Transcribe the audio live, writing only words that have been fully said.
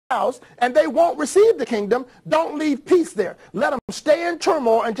house and they won't receive the kingdom, don't leave peace there. Let them stay in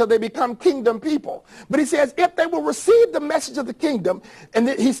turmoil until they become kingdom people. But he says if they will receive the message of the kingdom, and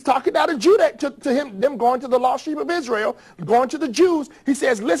he's talking out of Judah to him, them going to the lost sheep of Israel, going to the Jews. He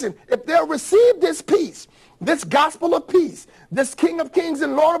says, listen, if they'll receive this peace, this gospel of peace, this King of Kings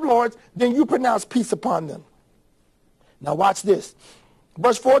and Lord of Lords, then you pronounce peace upon them. Now watch this.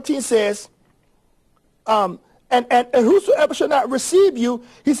 Verse 14 says, and whosoever shall not receive you,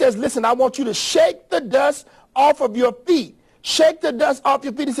 he says, listen, I want you to shake the dust off of your feet. Shake the dust off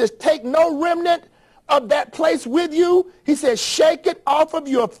your feet. He says, take no remnant of that place with you. He says, shake it off of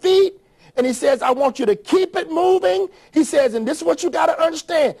your feet. And he says, I want you to keep it moving. He says, and this is what you got to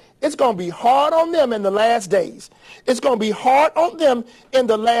understand. It's going to be hard on them in the last days. It's going to be hard on them in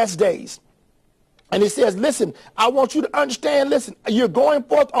the last days. And he says, listen, I want you to understand, listen, you're going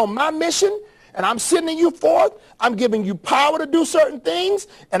forth on my mission. And I'm sending you forth. I'm giving you power to do certain things.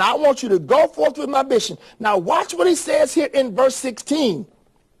 And I want you to go forth with my mission. Now watch what he says here in verse 16.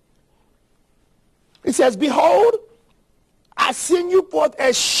 He says, behold, I send you forth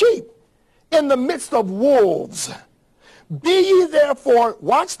as sheep in the midst of wolves. Be ye therefore,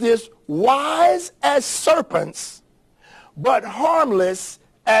 watch this, wise as serpents, but harmless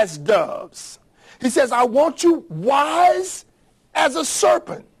as doves. He says, I want you wise as a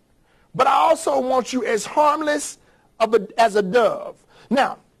serpent, but I also want you as harmless as a dove.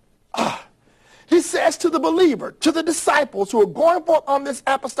 Now, he says to the believer, to the disciples who are going forth on this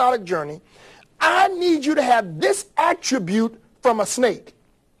apostolic journey, I need you to have this attribute from a snake.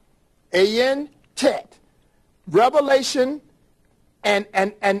 Ayin, Tet, revelation, and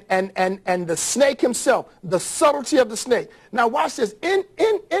the snake himself, the subtlety of the snake. Now watch this.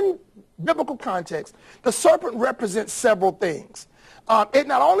 In biblical context, the serpent represents several things. It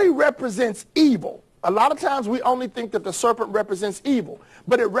not only represents evil. A lot of times we only think that the serpent represents evil,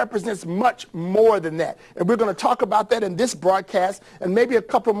 but it represents much more than that. And we're going to talk about that in this broadcast and maybe a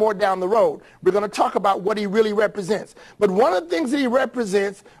couple more down the road. We're going to talk about what he really represents. But one of the things that he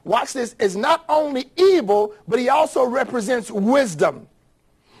represents, watch this, is not only evil, but he also represents wisdom.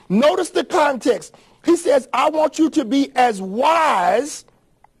 Notice the context. He says, I want you to be as wise.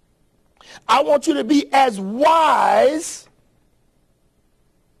 I want you to be as wise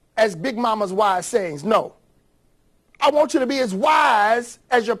as Big Mama's wise sayings. No. I want you to be as wise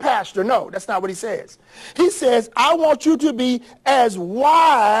as your pastor. No, that's not what he says. He says, I want you to be as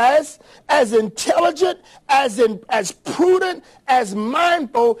wise, as intelligent, as prudent, as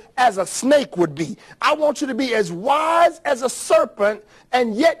mindful as a snake would be. I want you to be as wise as a serpent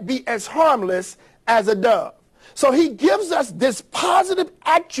and yet be as harmless as a dove. So he gives us this positive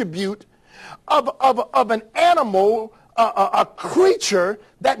attribute of an animal, a creature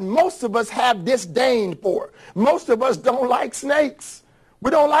that most of us have disdain for. Most of us don't like snakes. We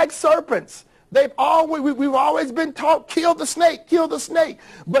don't like serpents. We've always been taught, kill the snake, kill the snake.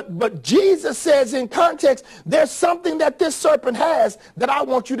 But Jesus says in context, there's something that this serpent has that I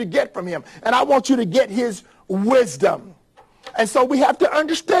want you to get from him. And I want you to get his wisdom. And so we have to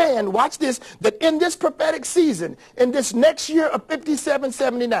understand, watch this, that in this prophetic season, in this next year of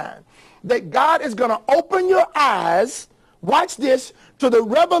 5779, that God is going to open your eyes, watch this, to the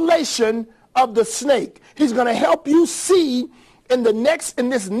revelation of the snake. He's going to help you see in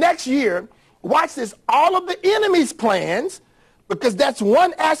this next year, watch this, all of the enemy's plans, because that's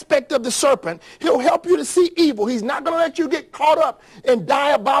one aspect of the serpent. He'll help you to see evil. He's not going to let you get caught up in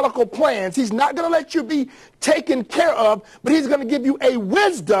diabolical plans. He's not going to let you be taken care of, but he's going to give you a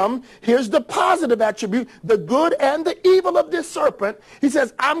wisdom. Here's the positive attribute, the good and the evil of this serpent. He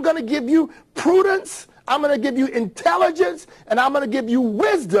says, I'm going to give you prudence, I'm going to give you intelligence, and I'm going to give you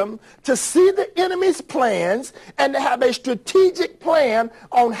wisdom to see the enemy's plans and to have a strategic plan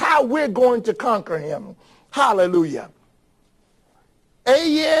on how we're going to conquer him. Hallelujah.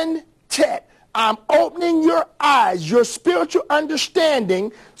 Ayin Tet. I'm opening your eyes, your spiritual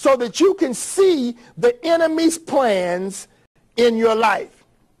understanding, so that you can see the enemy's plans in your life.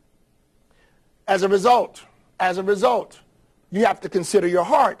 As a result, you have to consider your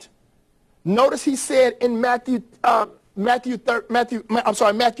heart. Notice he said in Matthew 10,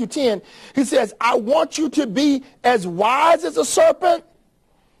 he says, I want you to be as wise as a serpent,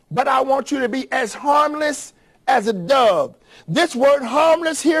 but I want you to be as harmless as a dove. This word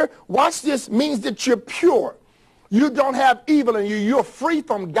harmless here, watch this, means that you're pure. You don't have evil in you. You're free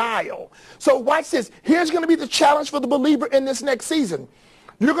from guile. So watch this. Here's going to be the challenge for the believer in this next season.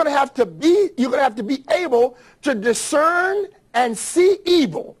 You're going to have to be able to discern and see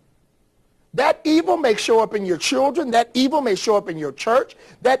evil, That evil may show up in your children. That evil may show up in your church.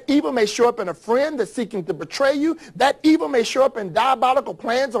 That evil may show up in a friend that's seeking to betray you. That evil may show up in diabolical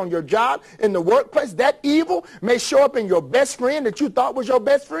plans on your job, in the workplace. That evil may show up in your best friend that you thought was your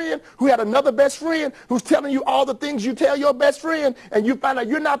best friend, who had another best friend who's telling you all the things you tell your best friend, and you find out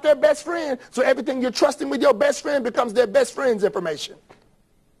you're not their best friend. So everything you're trusting with your best friend becomes their best friend's information.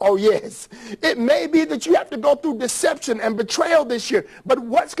 Oh, yes. It may be that you have to go through deception and betrayal this year. But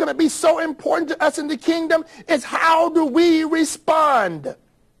what's going to be so important to us in the kingdom is how do we respond?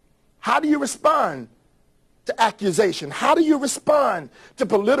 How do you respond to accusation? How do you respond to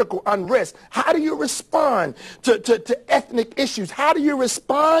political unrest? How do you respond to ethnic issues? How do you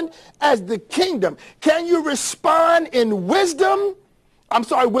respond as the kingdom? Can you respond in wisdom?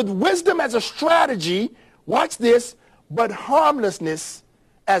 With wisdom as a strategy, watch this, but harmlessness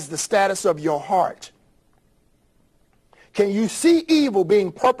as the status of your heart. Can you see evil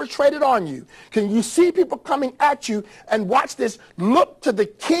being perpetrated on you? Can you see people coming at you? And watch this, look to the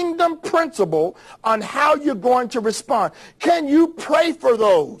kingdom principle on how you're going to respond. Can you pray for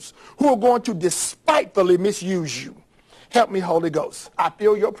those who are going to despitefully misuse you? Help me, Holy Ghost. I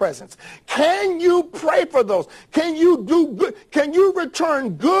feel your presence. Can you pray for those? Can you do good? Can you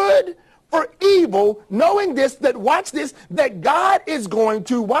return good for evil, knowing this, that watch this, that God is going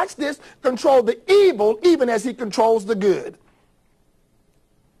to, watch this, control the evil even as he controls the good?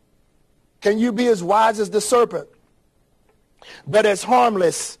 Can you be as wise as the serpent, but as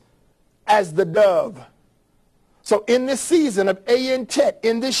harmless as the dove? So in this season of Ayin Tet,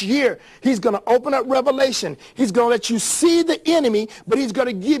 in this year, he's going to open up revelation. He's going to let you see the enemy, but he's going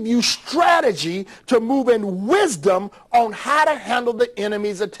to give you strategy to move in wisdom on how to handle the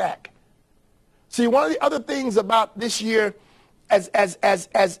enemy's attack. See, one of the other things about this year, as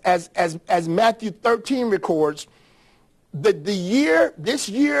Matthew 13 records, this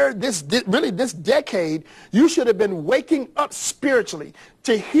decade, you should have been waking up spiritually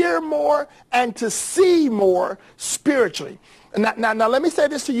to hear more and to see more spiritually. And now let me say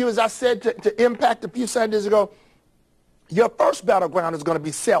this to you, as I said to Impact a few Sundays ago, your first battleground is going to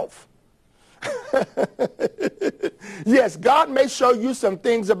be self. Yes, God may show you some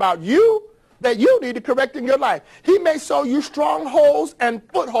things about you that you need to correct in your life. He may show you strongholds and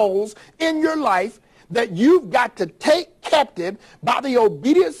footholds in your life that you've got to take captive by the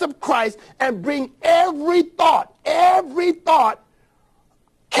obedience of Christ and bring every thought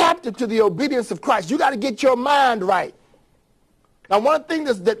captive to the obedience of Christ. You got to get your mind right. Now, one thing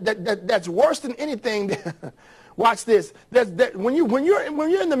that's worse than anything, watch this, when you're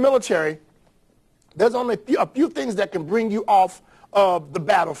in the military, there's only a few things that can bring you off of the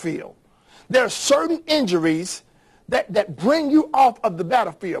battlefield. There are certain injuries that bring you off of the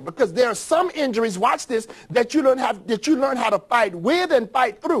battlefield, because there are some injuries, watch this, that you learn how to fight with and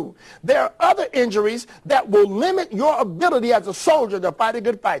fight through. There are other injuries that will limit your ability as a soldier to fight a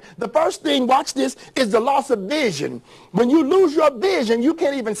good fight. The first thing, watch this, is the loss of vision. When you lose your vision, you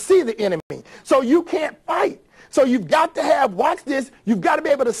can't even see the enemy, so you can't fight. So you've got to have, watch this, you've got to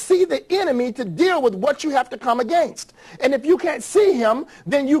be able to see the enemy to deal with what you have to come against. And if you can't see him,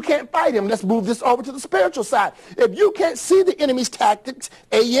 then you can't fight him. Let's move this over to the spiritual side. If you can't see the enemy's tactics,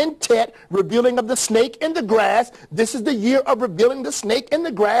 Ayin Tet, revealing of the snake in the grass, this is the year of revealing the snake in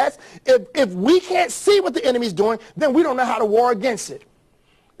the grass. If we can't see what the enemy's doing, then we don't know how to war against it.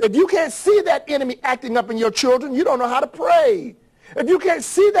 If you can't see that enemy acting up in your children, you don't know how to pray. If you can't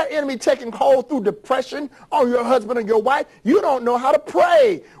see that enemy taking hold through depression on your husband or your wife, you don't know how to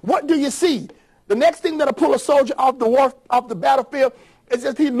pray. What do you see? The next thing that'll pull a soldier off the battlefield is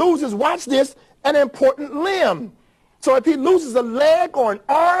if he loses, watch this, an important limb. So if he loses a leg or an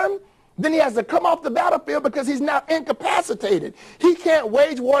arm, then he has to come off the battlefield because he's now incapacitated. He can't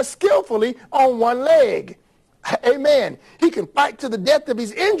wage war skillfully on one leg. Amen. He can fight to the death if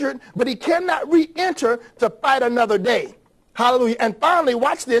he's injured, but he cannot re-enter to fight another day. Hallelujah. And finally,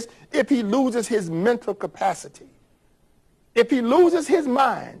 watch this, if he loses his mental capacity. If he loses his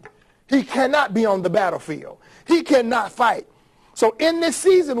mind, he cannot be on the battlefield. He cannot fight. So in this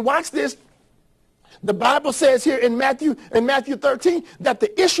season, watch this, the Bible says here in Matthew 13 that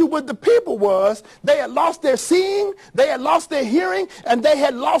the issue with the people was they had lost their seeing, they had lost their hearing, and they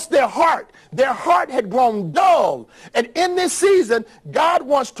had lost their heart. Their heart had grown dull. And in this season, God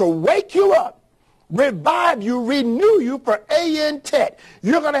wants to wake you up, revive you, renew you for Ayin Tet.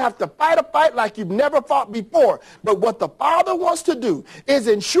 You're going to have to fight a fight like you've never fought before. But what the Father wants to do is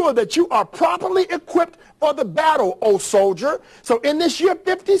ensure that you are properly equipped for the battle, O soldier. So in this year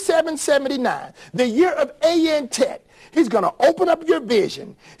 5779, the year of Ayin Tet, He's going to open up your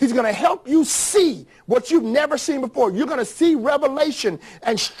vision. He's going to help you see what you've never seen before. You're going to see revelation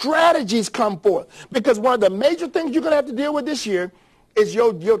and strategies come forth. Because one of the major things you're going to have to deal with this year is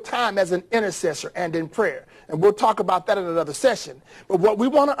your time as an intercessor and in prayer. And we'll talk about that in another session. But what we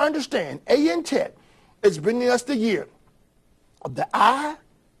want to understand, ANTET is bringing us the year of the eye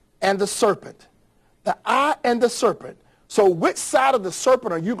and the serpent. The eye and the serpent. So which side of the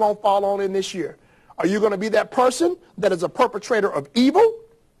serpent are you going to fall on in this year? Are you going to be that person that is a perpetrator of evil?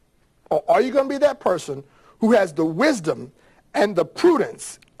 Or are you going to be that person who has the wisdom and the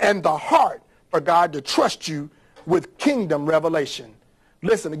prudence and the heart for God to trust you with kingdom revelation?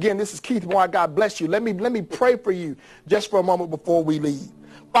 Listen, again, this is Keith Moore. God bless you. Let me pray for you just for a moment before we leave.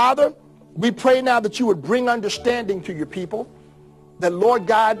 Father, we pray now that you would bring understanding to your people. That, Lord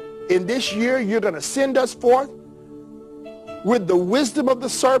God, in this year, you're going to send us forth with the wisdom of the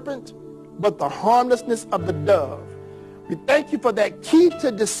serpent, but the harmlessness of the dove. We thank you for that key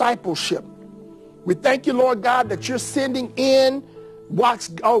to discipleship. We thank you, Lord God, that you're sending in,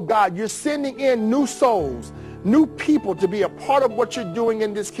 you're sending in new souls, new people to be a part of what you're doing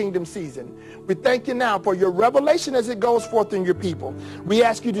in this kingdom season. We thank you now for your revelation as it goes forth in your people. We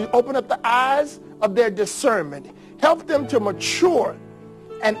ask you to open up the eyes of their discernment. Help them to mature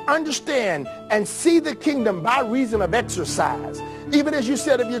and understand and see the kingdom by reason of exercise. Even as you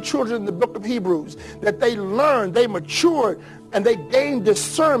said of your children in the book of Hebrews, that they learned, they matured, and they gained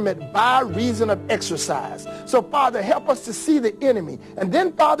discernment by reason of exercise. So, Father, help us to see the enemy. And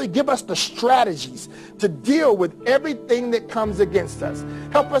then, Father, give us the strategies to deal with everything that comes against us.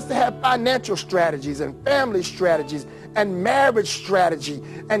 Help us to have financial strategies and family strategies and marriage strategy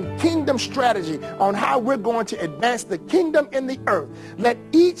and kingdom strategy on how we're going to advance the kingdom in the earth. Let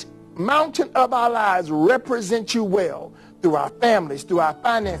each mountain of our lives represent you well. Through our families, through our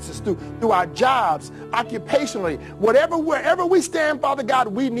finances, through our jobs, occupationally, wherever we stand, Father God,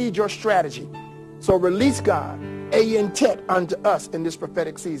 we need your strategy. So release, God, ANTET unto us in this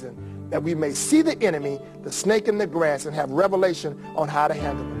prophetic season, that we may see the enemy, the snake in the grass, and have revelation on how to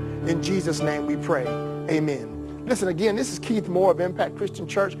handle him. In Jesus' name we pray. Amen. Listen, again, this is Keith Moore of Impact Christian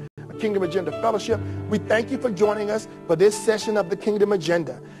Church, Kingdom Agenda Fellowship. We thank you for joining us for this session of the Kingdom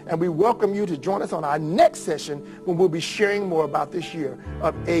Agenda. And we welcome you to join us on our next session when we'll be sharing more about this year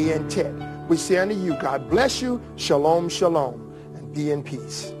of ANTET. We say unto you, God bless you, shalom, shalom, and be in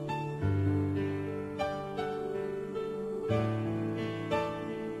peace.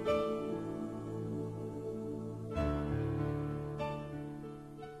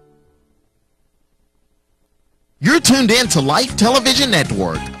 You're tuned in to Life Television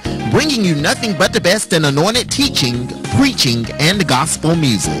Network, bringing you nothing but the best in anointed teaching, preaching, and gospel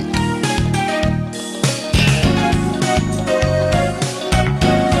music.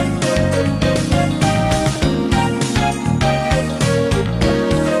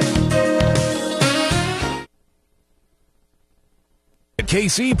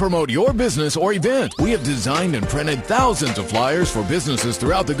 KC, promote your business or event. We have designed and printed thousands of flyers for businesses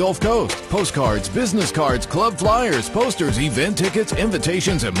throughout the Gulf Coast. Postcards, business cards, club flyers, posters, event tickets,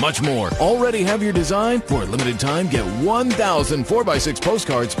 invitations, and much more. Already have your design? For a limited time, get 1,000 4x6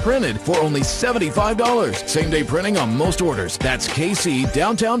 postcards printed for only $75. Same-day printing on most orders. That's KC,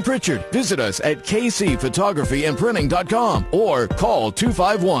 downtown Pritchard. Visit us at kcphotographyandprinting.com or call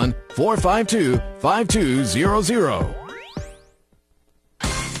 251-452-5200.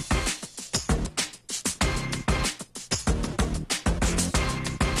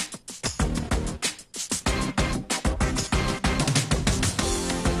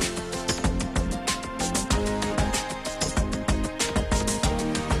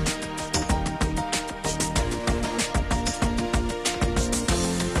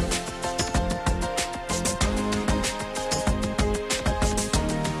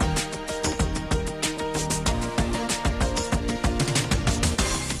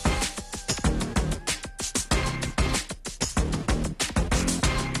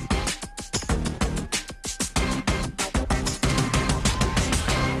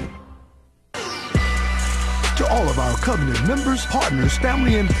 all of our covenant members, partners,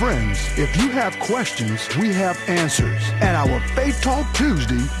 family, and friends. If you have questions, we have answers. And our Faith Talk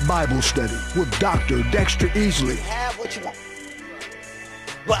Tuesday Bible study with Dr. Dexter Easley. Have what you want.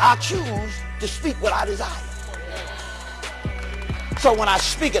 But I choose to speak what I desire. So when I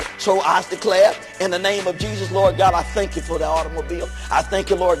speak it, so I declare in the name of Jesus, Lord God, I thank you for the automobile. I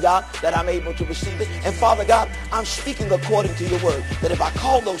thank you, Lord God, that I'm able to receive it. And Father God, I'm speaking according to your word, that if I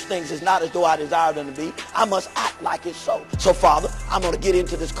call those things as not as though I desire them to be, I must act like it's so. So Father, I'm going to get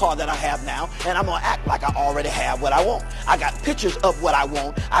into this car that I have now, and I'm going to act like I already have what I want. I got pictures of what I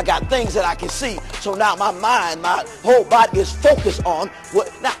want. I got things that I can see. So now my mind, my whole body is focused on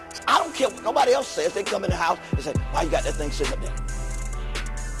what. Now, I don't care what nobody else says. They come in the house and say, why you got that thing sitting up there?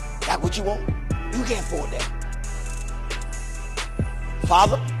 Got what you want? You can't afford that.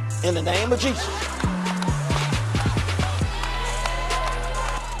 Father, in the name of Jesus.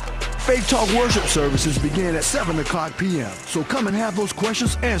 Faith Talk worship services begin at 7 o'clock p.m. So come and have those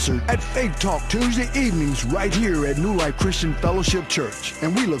questions answered at Faith Talk Tuesday evenings right here at New Life Christian Fellowship Church.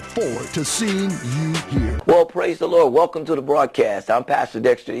 And we look forward to seeing you here. Well, praise the Lord. Welcome to the broadcast. I'm Pastor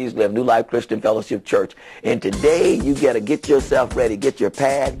Dexter Easley of New Life Christian Fellowship Church. And today you got to get yourself ready. Get your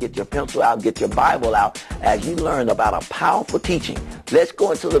pad, get your pencil out, get your Bible out as you learn about a powerful teaching. Let's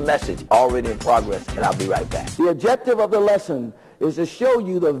go into the message already in progress, and I'll be right back. The objective of the lesson is to show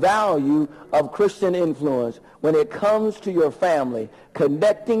you the value of Christian influence when it comes to your family,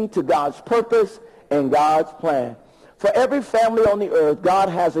 connecting to God's purpose and God's plan. For every family on the earth, God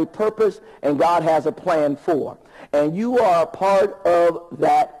has a purpose and God has a plan for. And you are a part of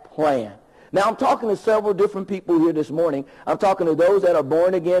that plan. Now, I'm talking to several different people here this morning. I'm talking to those that are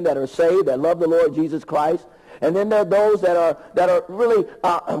born again, that are saved, that love the Lord Jesus Christ. And then there are those that are really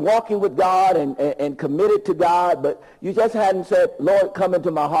walking with God and committed to God, but you just hadn't said, Lord, come into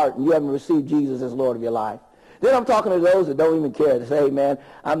my heart, and you haven't received Jesus as Lord of your life. Then I'm talking to those that don't even care. They say, hey, man,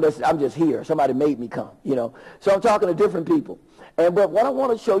 I'm just here. Somebody made me come, you know. So I'm talking to different people. But what I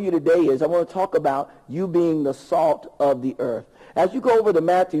want to show you today is I want to talk about you being the salt of the earth. As you go over to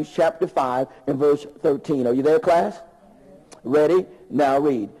Matthew chapter 5 and verse 13. Are you there, class? Ready? Now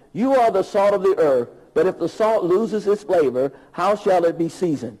read. You are the salt of the earth. But if the salt loses its flavor, how shall it be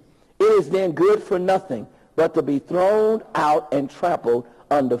seasoned? It is then good for nothing, but to be thrown out and trampled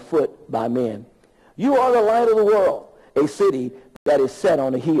underfoot by men. You are the light of the world, a city that is set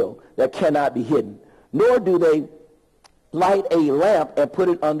on a hill that cannot be hidden. Nor do they light a lamp and put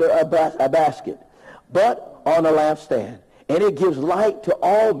it under a basket, but on a lampstand. And it gives light to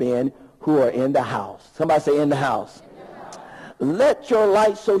all men who are in the house. Somebody say, in the house. Let your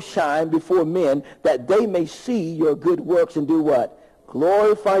light so shine before men that they may see your good works and do what?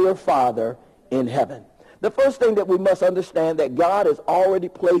 Glorify your Father in heaven. The first thing that we must understand that God has already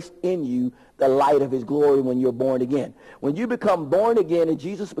placed in you the light of his glory when you're born again. When you become born again and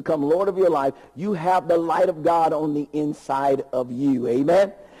Jesus become Lord of your life, you have the light of God on the inside of you.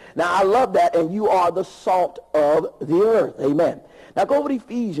 Amen? Now, I love that, and you are the salt of the earth. Amen. Now, go over to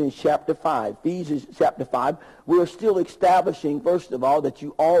Ephesians chapter 5. Ephesians chapter 5, we're still establishing, first of all, that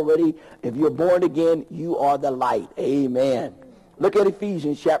you already, if you're born again, you are the light. Amen. Look at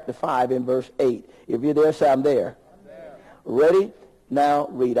Ephesians chapter 5 and verse 8. If you're there, say, I'm there. Ready? Now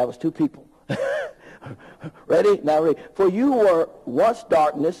read. That was two people. Ready? Now read. For you were once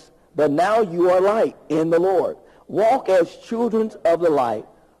darkness, but now you are light in the Lord. Walk as children of the light.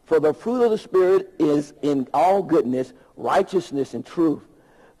 For the fruit of the Spirit is in all goodness, righteousness, and truth.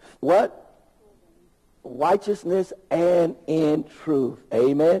 What? Righteousness and in truth.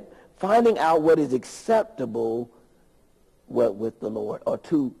 Amen. Finding out what is acceptable with the Lord or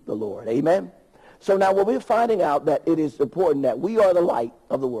to the Lord. Amen. So now we're finding out that it is important that we are the light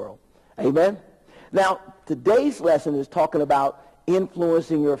of the world. Amen. Now, today's lesson is talking about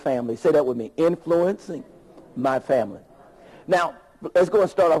influencing your family. Say that with me. Influencing my family. Now, let's go and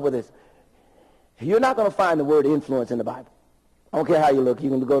start off with this. You're not going to find the word influence in the Bible. I don't care how you look. You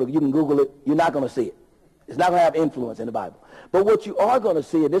can Google it. You're not going to see it. It's not going to have influence in the Bible. But what you are going to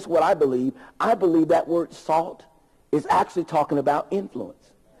see, and this is what I believe that word salt is actually talking about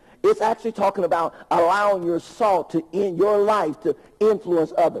influence. It's actually talking about allowing your salt in your life to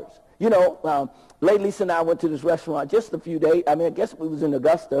influence others. You know, Lady Lisa and I went to this restaurant just a few days. I guess we was in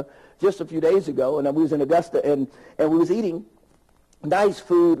Augusta just a few days ago, and we was in Augusta, and we was eating nice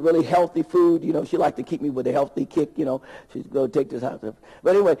food, really healthy food. You know, she liked to keep me with a healthy kick. You know, she's going to take this out.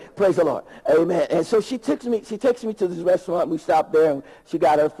 But anyway, praise the Lord. Amen. And so she takes me to this restaurant. We stopped there, and she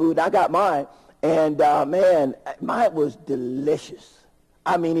got her food. I got mine, and man, mine was delicious.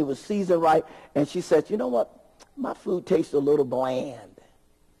 I mean, it was seasoned right. And she said, you know what? My food tastes a little bland,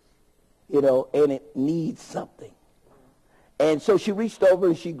 you know, and it needs something. And so she reached over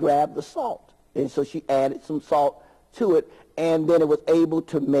and she grabbed the salt. And so she added some salt to it, and then it was able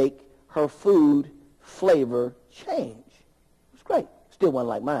to make her food flavor change. It was great. Still wasn't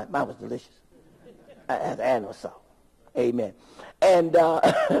like mine. Mine was delicious. I had to add no salt. Amen. And,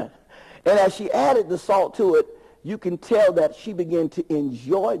 and as she added the salt to it, you can tell that she began to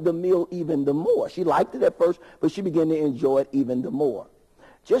enjoy the meal even the more. She liked it at first, but she began to enjoy it even the more.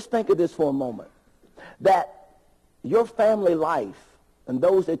 Just think of this for a moment, that your family life and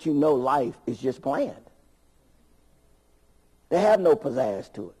those that you know life is just bland. They have no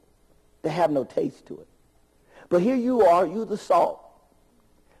pizzazz to it. They have no taste to it. But here you are, you the salt.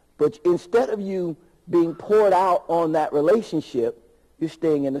 But instead of you being poured out on that relationship, you're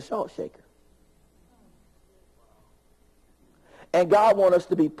staying in the salt shaker. And God wants us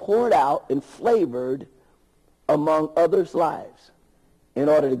to be poured out and flavored among others' lives in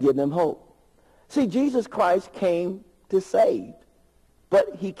order to give them hope. See, Jesus Christ came to save,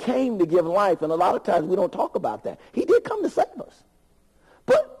 but he came to give life, and a lot of times we don't talk about that. He did come to save us.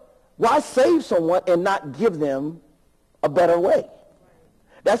 But why save someone and not give them a better way?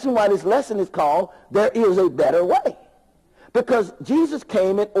 That's why this lesson is called, There is a Better Way. Because Jesus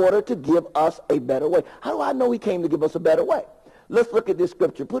came in order to give us a better way. How do I know he came to give us a better way? Let's look at this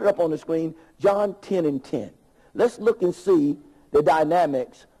scripture. Put it up on the screen, John 10:10. Let's look and see the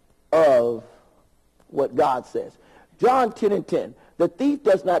dynamics of what God says. John 10:10. The thief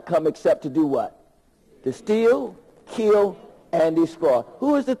does not come except to do what? To steal, kill, and destroy.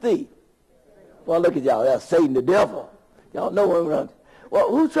 Who is the thief? Well, look at y'all. That's Satan, the devil. Y'all know where I'm running. Well,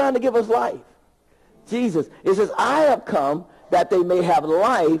 who's trying to give us life? Jesus. It says, I have come that they may have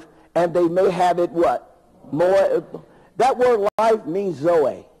life, and they may have it what? More. That word life means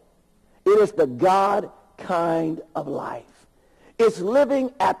Zoe. It is the God kind of life. It's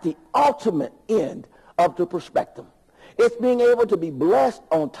living at the ultimate end of the perspective. It's being able to be blessed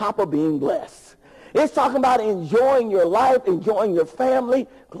on top of being blessed. It's talking about enjoying your life, enjoying your family.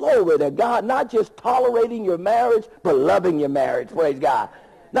 Glory to God. Not just tolerating your marriage, but loving your marriage. Praise God.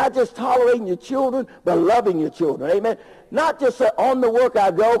 Not just tolerating your children, but loving your children. Amen. Not just say, on the work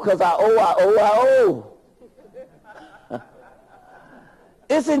I go because I owe.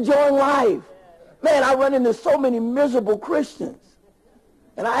 It's enjoying life. Man, I run into so many miserable Christians.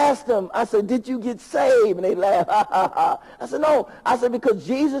 And I asked them, I said, did you get saved? And they laughed, ha, ha, ha. I said, no. I said, because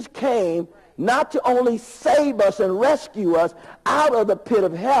Jesus came not to only save us and rescue us out of the pit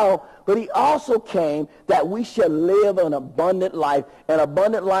of hell, but he also came that we should live an abundant life. An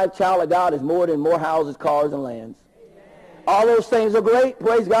abundant life, child of God, is more than more houses, cars, and lands. All those things are great,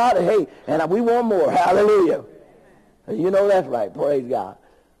 praise God. And hey, and we want more, hallelujah. You know that's right, praise God.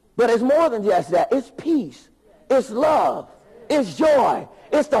 But it's more than just that. It's peace. It's love. It's joy.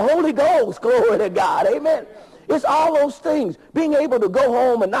 It's the Holy Ghost, glory to God, amen. It's all those things. Being able to go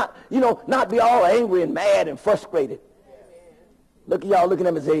home and not be all angry and mad and frustrated. Look at y'all looking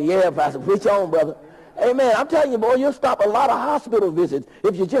at me and say, yeah, Pastor, preach on, brother. Amen. I'm telling you, boy, you'll stop a lot of hospital visits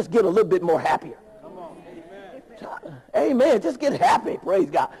if you just get a little bit more happier. Come on. Amen. Amen. Just get happy. Praise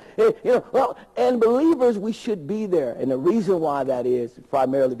God. And believers, we should be there. And the reason why that is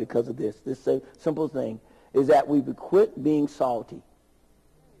primarily because of this simple thing is that we quit being salty.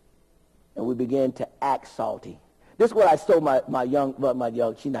 And we began to act salty. This is what I told my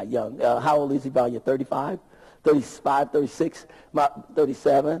young, she's not young. How old is he, about? 35? 35, 36,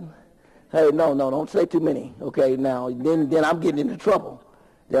 37? Hey, no, don't say too many. Okay, now, then I'm getting into trouble.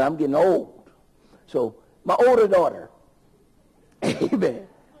 Then I'm getting old. So, my older daughter, amen.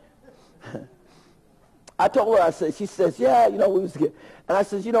 I told her, she says, yeah, we was good. And I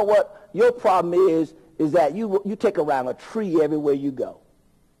says, you know what? Your problem is that you take around a tree everywhere you go.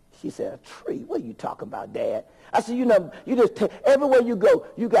 She said, a tree? What are you talking about, Dad? I said, you just take, everywhere you go,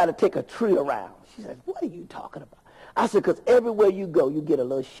 you got to take a tree around. She said, what are you talking about? I said, because everywhere you go, you get a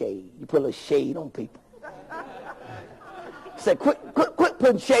little shade. You put a little shade on people. I said, quit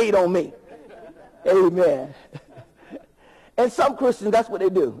putting shade on me. Amen. And some Christians, that's what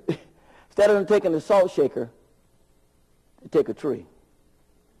they do. Instead of them taking the salt shaker, they take a tree.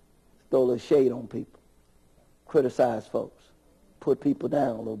 Throw a little shade on people. Criticize folks. Put people down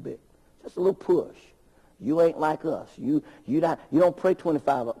a little bit. Just a little push. You ain't like us. You don't pray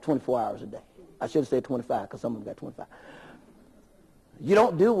 24 hours a day. I should have said 25 because some of them got 25. You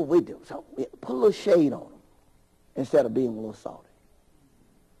don't do what we do. So put a little shade on them instead of being a little salty.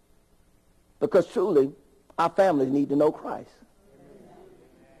 Because truly, our families need to know Christ.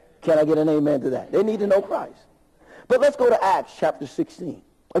 Can I get an amen to that? They need to know Christ. But let's go to Acts chapter 16.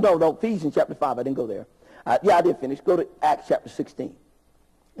 No, Ephesians chapter 5. I didn't go there. I did finish. Go to Acts chapter 16.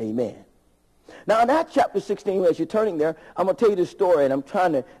 Amen. Now, in Acts chapter 16, as you're turning there, I'm going to tell you this story, and I'm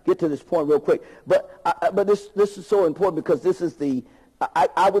trying to get to this point real quick. But this is so important because this is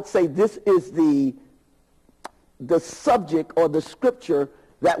I would say this is the subject or the scripture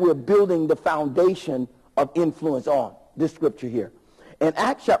that we're building the foundation of influence on. this scripture here. In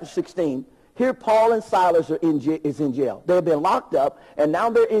Acts chapter 16, here Paul and Silas are in jail. They have been locked up, and now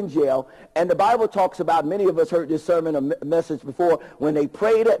they're in jail. And the Bible talks about, many of us heard this sermon or message before, when they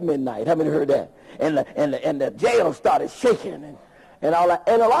prayed at midnight. How many heard that? And the jail started shaking and all that.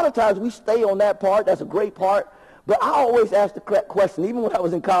 And a lot of times we stay on that part. That's a great part. But I always ask the question, even when I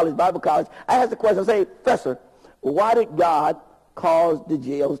was in college, Bible college, I asked the question, I say, Professor, why did God cause the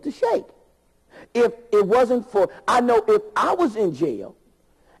jails to shake? If it wasn't for, I know if I was in jail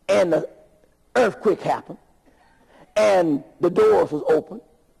and the earthquake happened and the doors was open.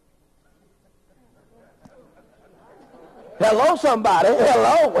 Hello, somebody.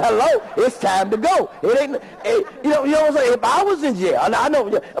 Hello. It's time to go. It ain't, you know what I'm saying? If I was in jail, I know,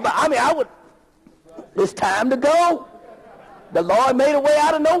 but I mean, I would, it's time to go. The Lord made a way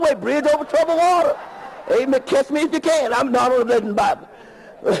out of no way, bridge over troubled water. Amen. Catch me if you can. I'm not on the Bible.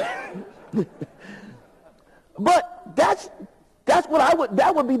 But that's what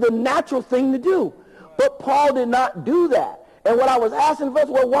that would be the natural thing to do. But Paul did not do that. And what I was asking first,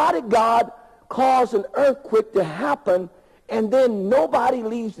 well, why did God cause an earthquake to happen and then nobody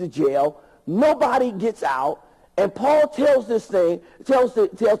leaves the jail, nobody gets out, and Paul tells this thing, tells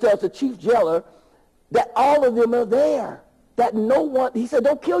the chief jailer that all of them are there. That no one, he said,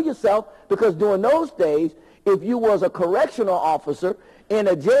 don't kill yourself, because during those days, if you was a correctional officer in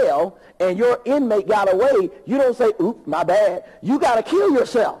a jail and your inmate got away, you don't say, oops, my bad. You got to kill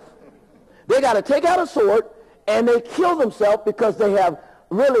yourself. They got to take out a sword and they kill themselves because they have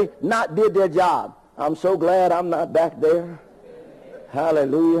really not did their job. I'm so glad I'm not back there.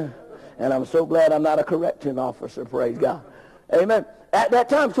 Hallelujah. And I'm so glad I'm not a correction officer, praise God. Amen. At that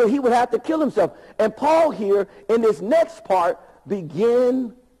time, so he would have to kill himself. And Paul here, in this next part,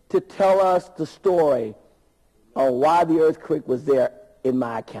 begin to tell us the story on why the earthquake was there in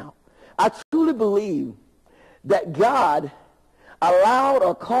my account. I truly believe that God allowed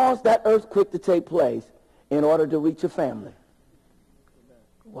or caused that earthquake to take place in order to reach a family.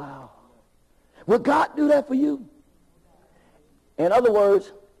 Wow. Would God do that for you? In other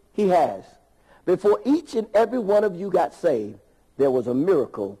words, he has. Before each and every one of you got saved, there was a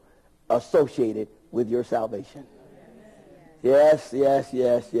miracle associated with your salvation. Yes.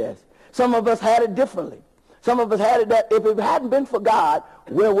 Some of us had it differently. Some of us had it that if it hadn't been for God,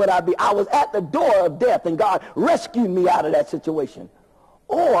 where would I be? I was at the door of death and God rescued me out of that situation.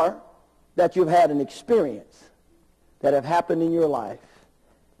 Or that you've had an experience that have happened in your life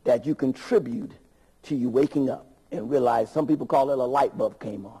that you contribute to you waking up and realize, some people call it a light bulb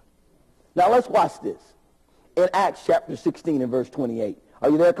came on. Now let's watch this. In Acts chapter 16 and verse 28. Are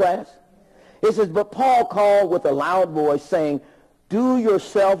you there, class? It says, but Paul called with a loud voice saying, do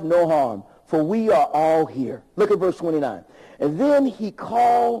yourself no harm, for we are all here. Look at verse 29. And then he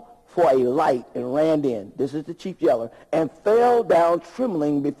called for a light and ran in. This is the chief jailer. And fell down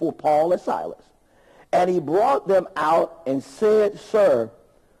trembling before Paul and Silas. And he brought them out and said, sir,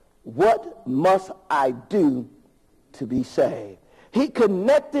 what must I do to be saved? He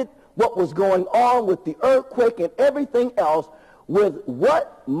connected what was going on with the earthquake and everything else with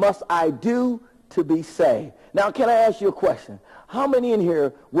what must I do to be saved. Now, can I ask you a question? How many in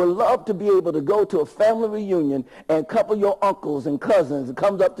here would love to be able to go to a family reunion and a couple of your uncles and cousins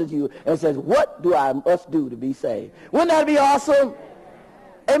comes up to you and says, what do I must do to be saved? Wouldn't that be awesome?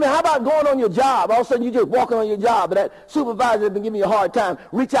 Amen. How about going on your job? All of a sudden you're just walking on your job and that supervisor has been giving you a hard time.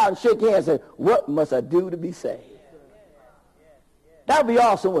 Reach out and shake your hand and say, what must I do to be saved? That would be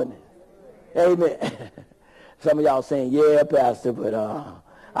awesome, wouldn't it? Amen. Some of y'all saying, yeah, Pastor, but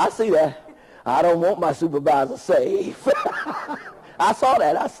I see that. I don't want my supervisor saved. I saw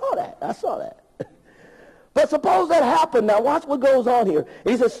that. But suppose that happened. Now watch what goes on here.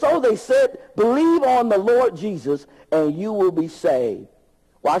 He says, so they said, believe on the Lord Jesus and you will be saved.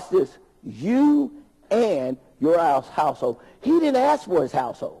 Watch this. You and your household. He didn't ask for his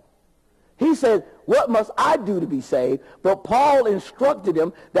household. He said, what must I do to be saved? But Paul instructed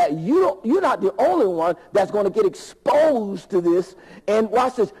him that you're not the only one that's going to get exposed to this. And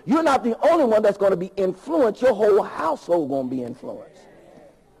watch this. You're not the only one that's going to be influenced. Your whole household going to be influenced.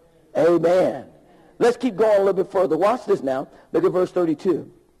 Amen. Let's keep going a little bit further. Watch this now. Look at verse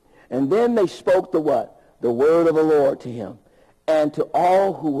 32. And then they spoke the what? The word of the Lord to him and to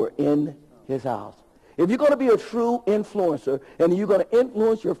all who were in his house. If you're going to be a true influencer and you're going to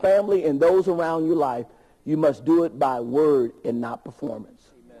influence your family and those around your life, you must do it by word and not performance.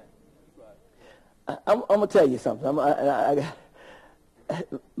 I'm going to tell you something.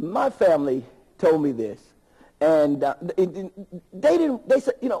 My family told me this, and they didn't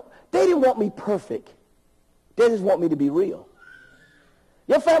want me perfect. They just want me to be real.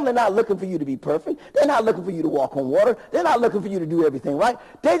 Your family not looking for you to be perfect. They're not looking for you to walk on water. They're not looking for you to do everything right.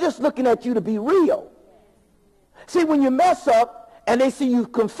 They're just looking at you to be real. See, when you mess up and they see you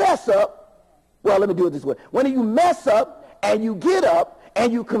confess up, well, let me do it this way. When you mess up and you get up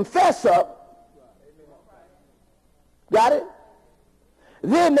and you confess up, got it?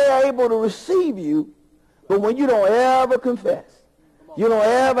 Then they're able to receive you. But when you don't ever confess, you don't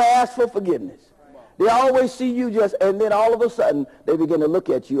ever ask for forgiveness, they always see you just, and then all of a sudden, they begin to look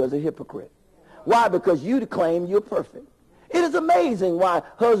at you as a hypocrite. Why? Because you claim you're perfect. It is amazing why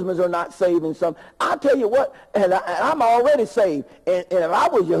husbands are not saved in some. I'll tell you what, and I'm already saved. And if I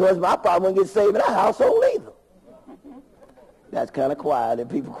was your husband, I probably wouldn't get saved in our household either. That's kind of quiet, and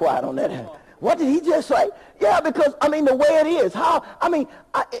people quiet on that. What did he just say? Yeah, because, I mean, the way it is.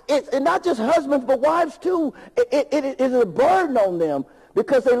 It's not just husbands, but wives too. It is a burden on them.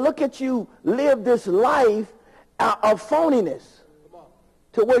 Because they look at you live this life of phoniness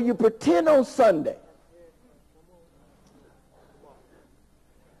to where you pretend on Sunday.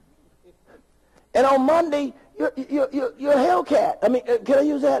 And on Monday, you're a Hellcat. I mean, can I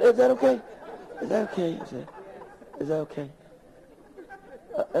use that? Is that okay? Is that okay? Is that okay?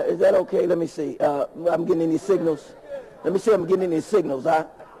 Is that okay? Let me see. I'm getting any signals. Let me see if I'm getting any signals.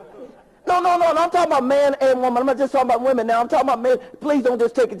 No, I'm talking about man and woman. I'm not just talking about women now. I'm talking about men. Please don't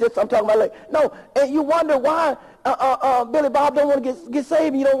just take it I'm talking about like, no. And you wonder why Billy Bob don't want to get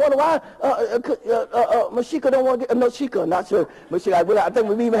saved. You don't wonder why Mashika don't want to get, no, Shika, not sure. Mashika, I think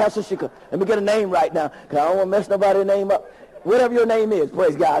we even have some Shika. Let me get a name right now, because I don't want to mess nobody's name up. Whatever your name is,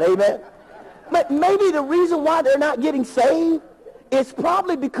 praise God, amen. But maybe the reason why they're not getting saved is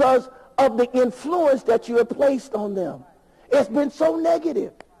probably because of the influence that you have placed on them. It's been so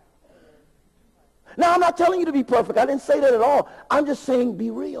negative. Now, I'm not telling you to be perfect. I didn't say that at all. I'm just saying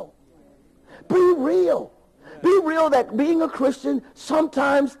be real. Be real. Be real that being a Christian,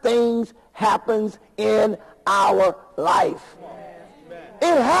 sometimes things happens in our life.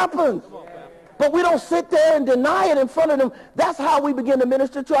 It happens. But we don't sit there and deny it in front of them. That's how we begin to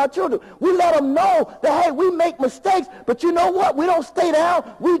minister to our children. We let them know that, hey, we make mistakes, but you know what? We don't stay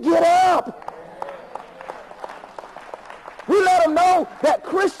down. We get up. We let them know that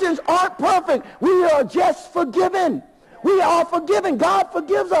Christians aren't perfect. We are just forgiven. We are forgiven. God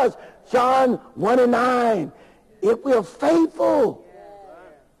forgives us. John 1:9. If we are faithful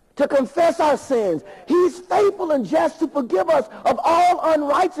to confess our sins, he's faithful and just to forgive us of all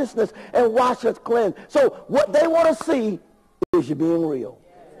unrighteousness and wash us clean. So what they want to see is you being real.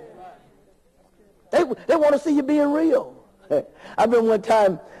 They want to see you being real. I remember one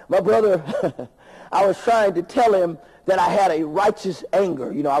time, my brother, I was trying to tell him that I had a righteous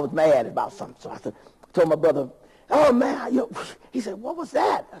anger. You know, I was mad about something. So I told my brother, oh, man. He said, what was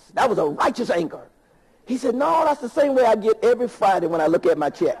that? I said, that was a righteous anger. He said, no, that's the same way I get every Friday when I look at my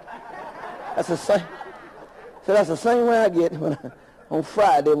check. That's the same. So that's the same way I get on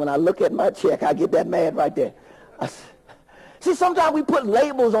Friday when I look at my check. I get that mad right there. See, sometimes we put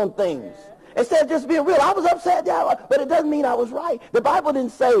labels on things instead of just being real. I was upset, but it doesn't mean I was right. The Bible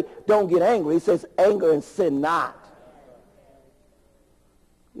didn't say don't get angry. It says anger and sin not.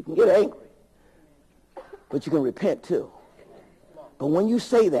 You can get angry, but you can repent too. But when you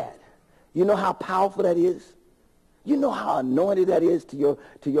say that, you know how powerful that is? You know how anointed that is to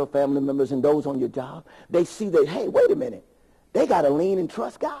your family members and those on your job? They see that, hey, wait a minute. They got to lean and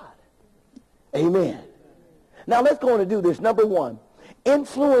trust God. Amen. Now let's go on and do this. Number one,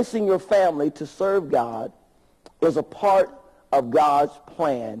 influencing your family to serve God is a part of God's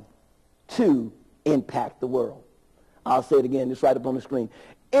plan to impact the world. I'll say it again. It's right up on the screen.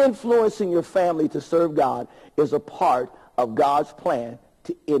 Influencing your family to serve God is a part of God's plan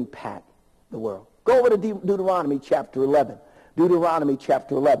to impact the world. Go over to Deuteronomy chapter 11. Deuteronomy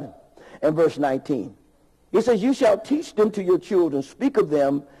chapter 11 and verse 19. It says, you shall teach them to your children. Speak of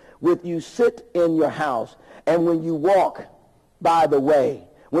them when you sit in your house and when you walk by the way,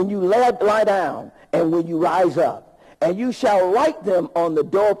 when you lie down and when you rise up. And you shall write them on the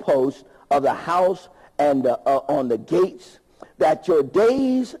doorposts of the house and on the gates, that your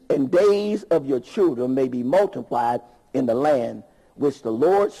days and days of your children may be multiplied in the land which the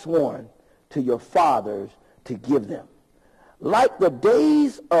Lord sworn to your fathers to give them, like the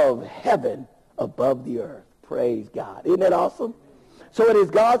days of heaven above the earth. Praise God. Isn't that awesome? So it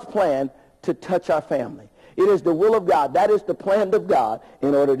is God's plan to touch our family. It is the will of God. That is the plan of God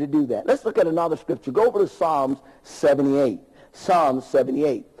in order to do that. Let's look at another scripture. Go over to Psalms 78. Psalms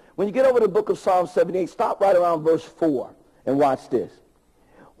 78. When you get over to the book of Psalms 78, stop right around verse 4 and watch this.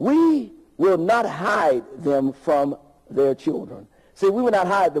 We will not hide them from their children. See, we will not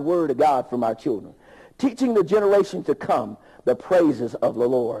hide the word of God from our children, teaching the generation to come the praises of the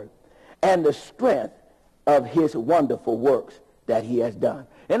Lord and the strength of his wonderful works that he has done.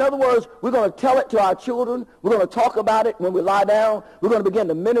 In other words, we're going to tell it to our children. We're going to talk about it when we lie down. We're going to begin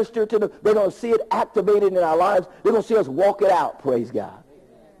to minister to them. They're going to see it activated in our lives. They're going to see us walk it out, praise God.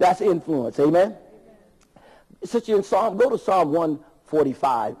 That's influence, amen? Since you're in Psalm, go to Psalm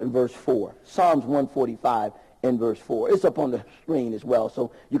 145 and verse 4. Psalms 145 and verse 4. It's up on the screen as well,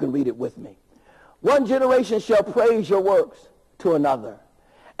 so you can read it with me. One generation shall praise your works to another,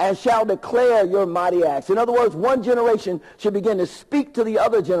 and shall declare your mighty acts. In other words, one generation should begin to speak to the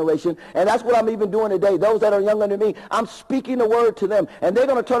other generation, and that's what I'm even doing today. Those that are younger than me, I'm speaking the word to them, and they're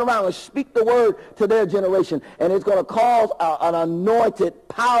going to turn around and speak the word to their generation, and it's going to cause an anointed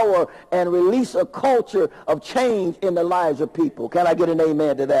power and release a culture of change in the lives of people. Can I get an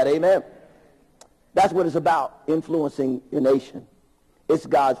amen to that? Amen? That's what it's about, influencing your nation. It's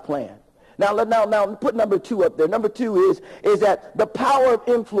God's plan. Now, put number 2 up there. Number 2 is that the power of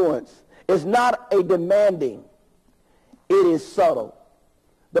influence is not a demanding. It is subtle.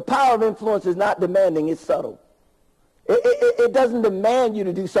 The power of influence is not demanding. It's subtle. It doesn't demand you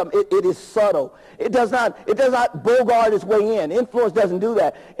to do something. It is subtle. It does not bogart its way in. Influence doesn't do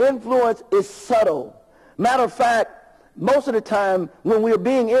that. Influence is subtle. Matter of fact, most of the time when we're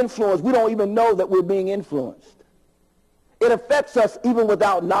being influenced, we don't even know that we're being influenced. It affects us even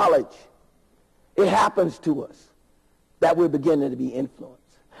without knowledge. It happens to us that we're beginning to be influenced.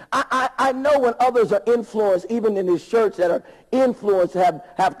 I know when others are influenced, even in this church, that are influenced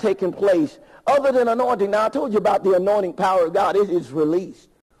have taken place. Other than anointing, now I told you about the anointing power of God. It is released.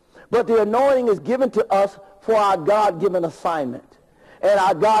 But the anointing is given to us for our God-given assignment. And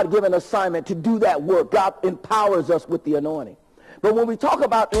our God-given assignment to do that work. God empowers us with the anointing. But when we talk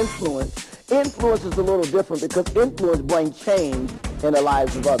about influence, influence is a little different because influence brings change in the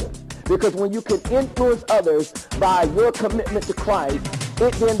lives of others. Because when you can influence others by your commitment to Christ,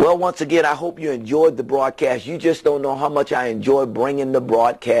 it then... Well, once again, I hope you enjoyed the broadcast. You just don't know how much I enjoy bringing the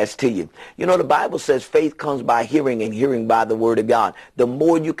broadcast to you. You know, the Bible says faith comes by hearing and hearing by the Word of God. The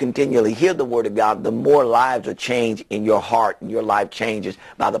more you continually hear the Word of God, the more lives are changed in your heart, and your life changes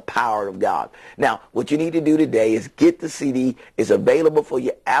by the power of God. Now, what you need to do today is get the CD. It's available for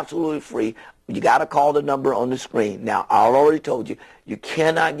you absolutely free. You got to call the number on the screen. Now, I already told you, you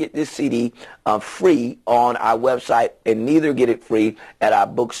cannot get this CD free on our website and neither get it free at our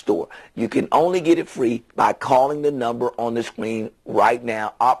bookstore. You can only get it free by calling the number on the screen right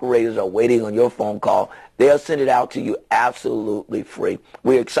now. Operators are waiting on your phone call. They'll send it out to you absolutely free.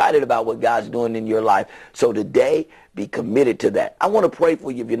 We're excited about what God's doing in your life. So today, be committed to that. I want to pray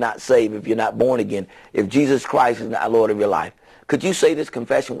for you if you're not saved, if you're not born again, if Jesus Christ is not Lord of your life. Could you say this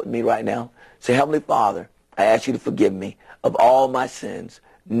confession with me right now? Say, Heavenly Father, I ask you to forgive me of all my sins,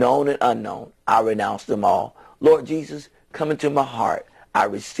 known and unknown. I renounce them all. Lord Jesus, come into my heart. I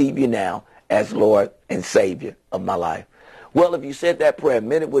receive you now as Lord and Savior of my life. Well, if you said that prayer,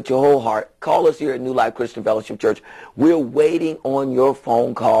 meant it with your whole heart, call us here at New Life Christian Fellowship Church. We're waiting on your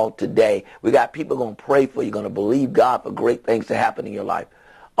phone call today. We got people going to pray for you, going to believe God for great things to happen in your life.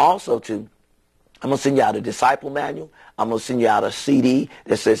 Also, too, I'm going to send you out a disciple manual. I'm going to send you out a CD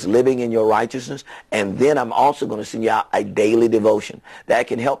that says Living in Your Righteousness. And then I'm also going to send you out a daily devotion that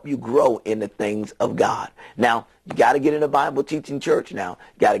can help you grow in the things of God. Now, you got to get in a Bible teaching church now.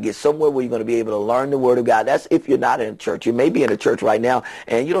 You got to get somewhere where you're going to be able to learn the Word of God. That's if you're not in a church. You may be in a church right now,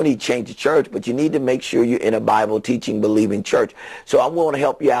 and you don't need to change the church, but you need to make sure you're in a Bible teaching, believing church. So I want to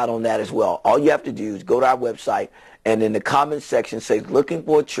help you out on that as well. All you have to do is go to our website, and in the comment section say looking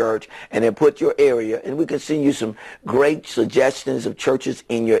for a church, and then put your area, and we can send you some great suggestions of churches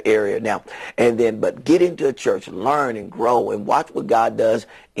in your area now. But get into a church, learn and grow, and watch what God does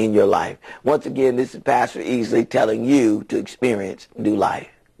in your life. Once again, this is Pastor Easley telling you to experience new life.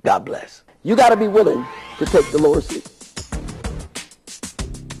 God bless. You got to be willing to take the Lord's seat.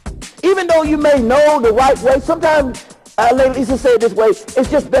 Even though you may know the right way, sometimes, Lady Lisa said it this way, it's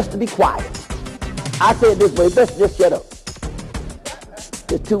just best to be quiet. I say it this way, best to just shut up.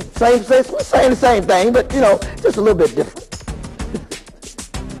 The two, we're saying the same thing, but, just a little bit different.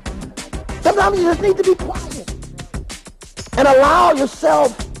 Sometimes you just need to be quiet and allow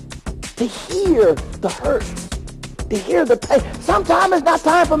yourself to hear the hurt, to hear the pain. Sometimes it's not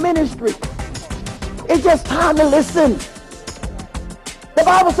time for ministry. It's just time to listen. The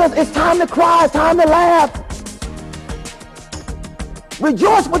Bible says it's time to cry, it's time to laugh.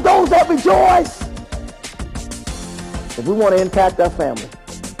 Rejoice with those that rejoice. If we want to impact our family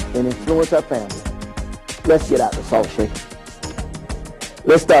and influence our family, let's get out the salt shaker.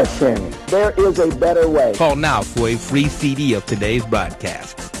 Let's start sharing it. There is a better way. Call now for a free CD of today's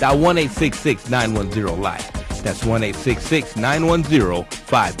broadcast. Dial 1-866-910-LIFE. That's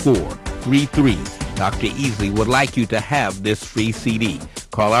 1-866-910-5433. Dr. Easley would like you to have this free CD.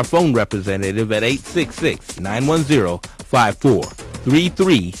 Call our phone representative at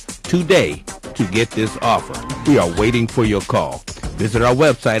 866-910-5433 today to get this offer. We are waiting for your call. Visit our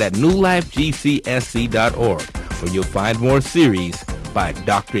website at newlifegcsc.org, where you'll find more series by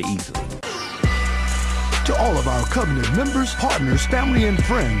Dr. Easley. To all of our covenant members, partners, family, and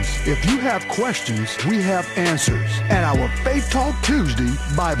friends, if you have questions, we have answers at our Faith Talk Tuesday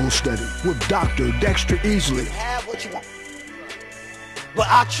Bible study with Dr. Dexter Easley. Have what you want. But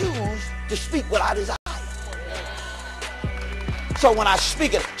I choose to speak what I desire. So when I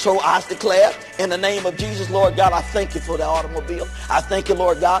speak it, so I declare in the name of Jesus, Lord God, I thank you for the automobile. I thank you,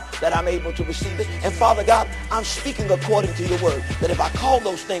 Lord God, that I'm able to receive it. And Father God, I'm speaking according to your word, that if I call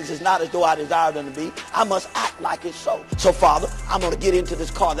those things as not as though I desire them to be, I must act like it's so. So Father, I'm going to get into this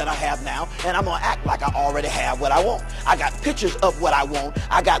car that I have now, and I'm going to act like I already have what I want. I got pictures of what I want.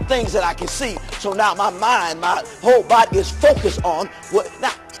 I got things that I can see. So now my mind, my whole body is focused on what.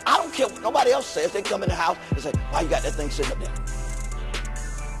 Now, I don't care what nobody else says. They come in the house and say, why you got that thing sitting up there?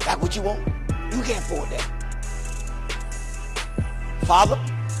 That what you want? You can't afford that. Father,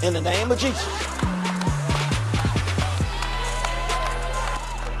 in the name of Jesus.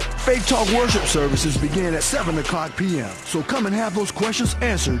 Faith Talk worship services begin at 7 o'clock p.m. So come and have those questions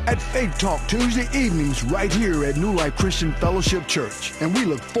answered at Faith Talk Tuesday evenings right here at New Life Christian Fellowship Church. And we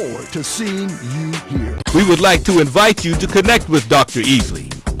look forward to seeing you here. We would like to invite you to connect with Dr.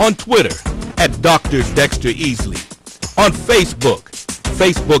 Easley on Twitter at Dr. Dexter Easley, on Facebook,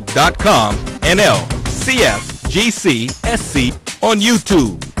 facebook.com/NLCFGCSC, on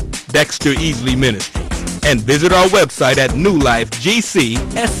YouTube, Dexter Easley Ministry, and visit our website at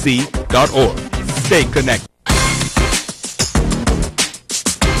newlifegcsc.org. Stay connected.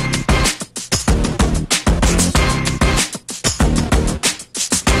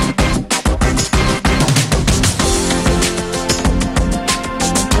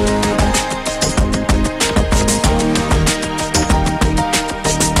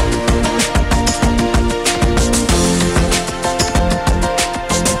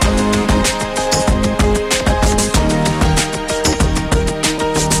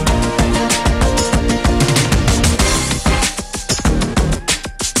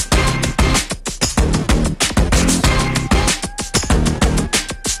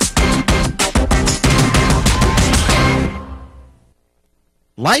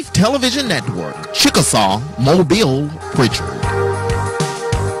 Life Television Network, Chickasaw, Mobile, Pritchard.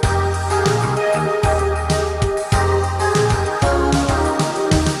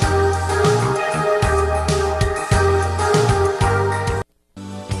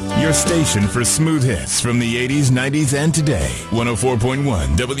 Your station for smooth hits from the 80s, 90s, and today.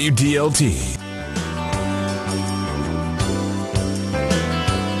 104.1 WDLT.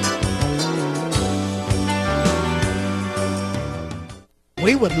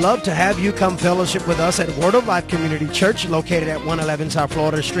 We would love to have you come fellowship with us at Word of Life Community Church, located at 111 South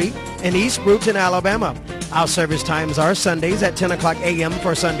Florida Street in East Brewton, Alabama. Our service times are Sundays at 10 o'clock a.m.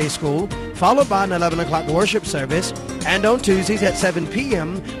 for Sunday school, followed by an 11 o'clock worship service, and on Tuesdays at 7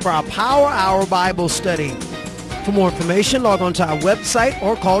 p.m. for our Power Hour Bible study. For more information, log on to our website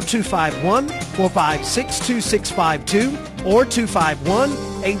or call 251-456-2652 or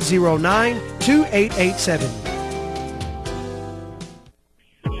 251-809-2887.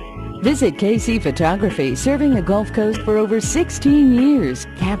 Visit KC Photography, serving the Gulf Coast for over 16 years,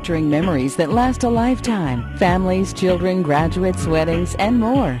 capturing memories that last a lifetime. Families, children, graduates, weddings, and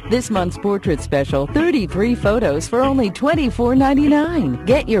more. This month's portrait special, 33 photos for only $24.99.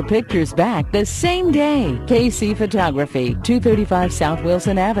 Get your pictures back the same day. KC Photography, 235 South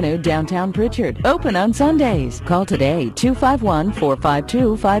Wilson Avenue, downtown Pritchard. Open on Sundays. Call today,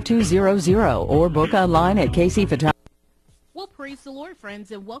 251-452-5200, or book online at KC Photography. Well, praise the Lord,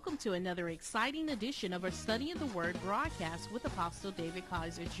 friends, and welcome to another exciting edition of our Study in the Word broadcast with Apostle David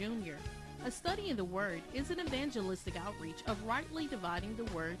Kaiser Jr. A Study in the Word is an evangelistic outreach of Rightly Dividing the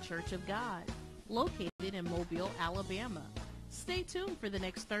Word Church of God, located in Mobile, Alabama. Stay tuned for the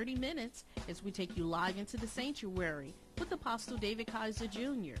next 30 minutes as we take you live into the sanctuary with Apostle David Kaiser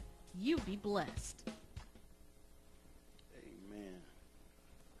Jr. You be blessed. Amen.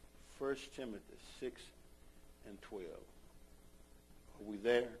 1 Timothy 6 and 12. Are we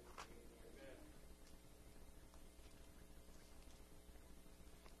there?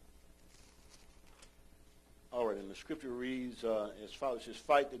 All right, and the scripture reads as follows. It says,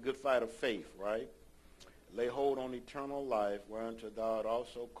 fight the good fight of faith, right? Lay hold on eternal life, whereunto thou art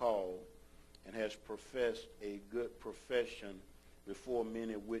also called, and has professed a good profession before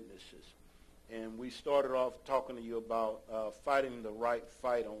many witnesses. And we started off talking to you about fighting the right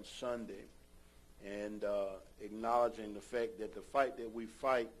fight on Sunday, and acknowledging the fact that the fight that we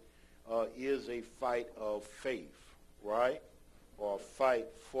fight is a fight of faith, right? Or a fight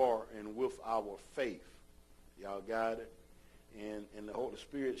for and with our faith. Y'all got it? And the Holy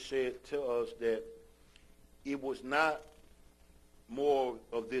Spirit said to us that it was not more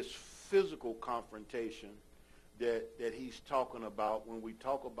of this physical confrontation that he's talking about when we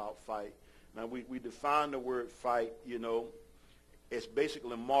talk about fight. Now, we define the word fight, it's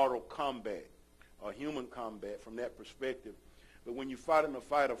basically mortal combat, or human combat from that perspective. But when you fight in a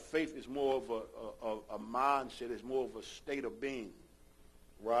fight of faith, it's more of a mindset. It's more of a state of being,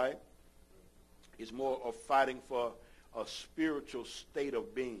 right? It's more of fighting for a spiritual state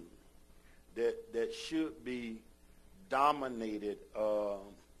of being that should be dominated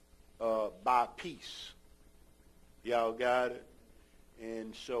by peace. Y'all got it?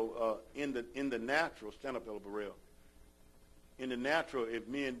 And so in the natural, stand up, Elder Burrell. In the natural, if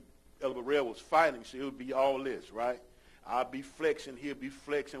me and Elder Burrell was fighting, so it would be all this, right? I'd be flexing, he'll be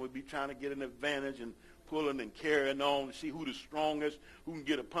flexing, we'd be trying to get an advantage and pulling and carrying on to see who the strongest, who can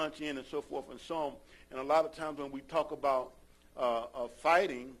get a punch in and so forth and so on. And a lot of times when we talk about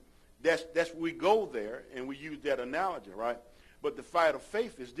fighting, that's we go there and we use that analogy, right? But the fight of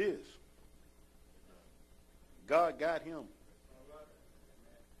faith is this. God got him.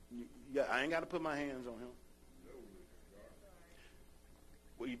 Yeah, I ain't got to put my hands on him.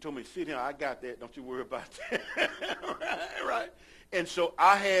 Well, you told me, sit here, I got that. Don't you worry about that. right? And so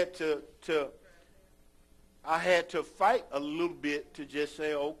I had to fight a little bit to just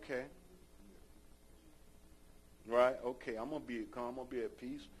say, okay. Right? Okay, I'm gonna be calm, I'm gonna be at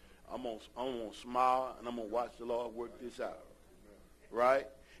peace. I'm gonna smile and I'm gonna watch the Lord work this out. Right?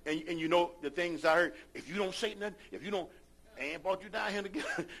 And the things I heard, if you don't say nothing, if you don't, I ain't brought you down here to get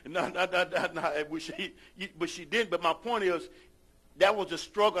no. But she didn't. But my point is, that was a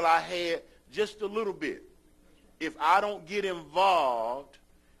struggle I had just a little bit. If I don't get involved,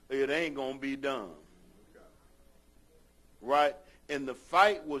 it ain't going to be done. Right? And the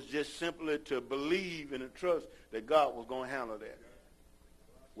fight was just simply to believe and to trust that God was going to handle that.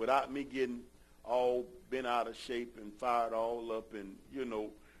 Without me getting all bent out of shape and fired all up and,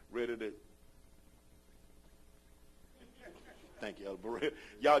 ready to. Thank you, Elder Burrell.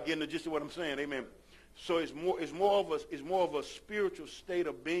 Y'all getting the gist of what I'm saying, amen. So it's more of a spiritual state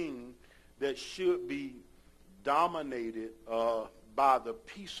of being that should be dominated by the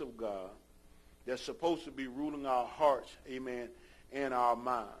peace of God that's supposed to be ruling our hearts, amen, and our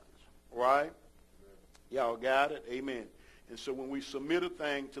minds, right? Y'all got it, amen. And so when we submit a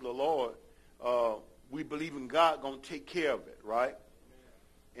thing to the Lord, we believe in God going to take care of it, right?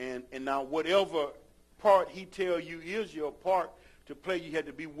 And now whatever part he tell you is your part to play, you had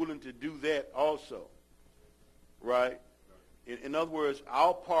to be willing to do that also, right? In other words,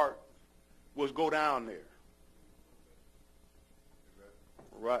 our part was go down there,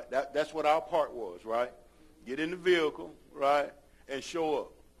 right? That's what our part was, right? Get in the vehicle, right, and show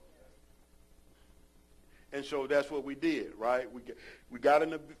up. And so that's what we did, right? We got in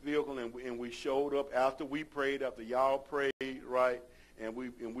the vehicle and we showed up after we prayed, after y'all prayed, right? And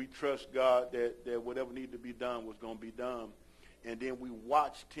we trust God that whatever needed to be done was going to be done. And then we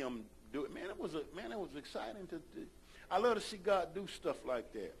watched him do it. Man, it was exciting I love to see God do stuff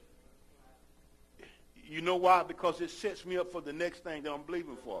like that. You know why? Because it sets me up for the next thing that I'm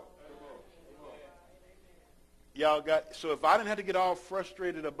believing for. Y'all got, so if I didn't have to get all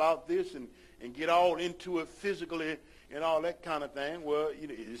frustrated about this and get all into it physically and all that kind of thing, well,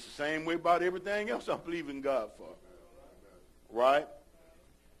 it's the same way about everything else I'm believing God for. Right?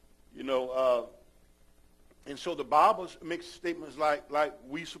 And so the Bible makes statements like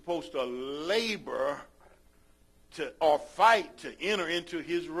we supposed to labor or fight to enter into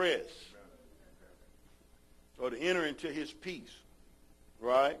his rest or to enter into his peace,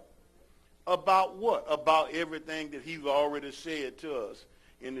 right? About what? About everything that he's already said to us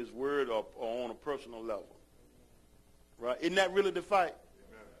in his word or on a personal level, right? Isn't that really the fight?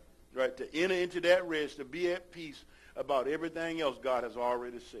 Right? To enter into that rest, to be at peace about everything else God has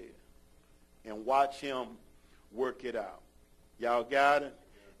already said and watch him work it out. Y'all got it?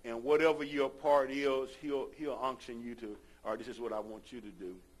 And whatever your part is, he'll unction you to, or this is what I want you to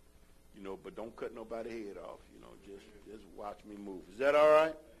do, but don't cut nobody's head off, just watch me move. Is that all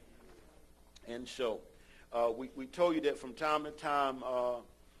right? And so we told you that from time to time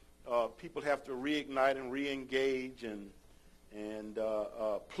people have to reignite and reengage and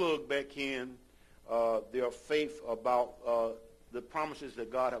plug back in their faith about the promises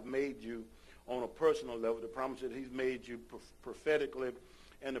that God have made you on a personal level, the promises that he's made you prophetically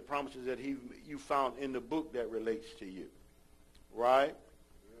and the promises that you found in the book that relates to you, right?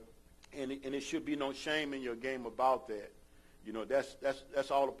 And it should be no shame in your game about that. You know,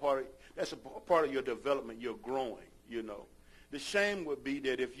 that's all a part of your development. You're growing. You know, the shame would be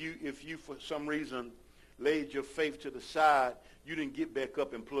that if you for some reason laid your faith to the side, you didn't get back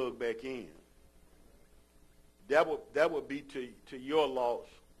up and plug back in. That would be to your loss,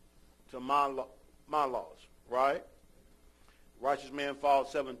 to my loss, right? Righteous man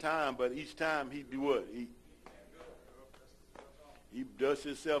falls 7 times, but each time he do what? He dusts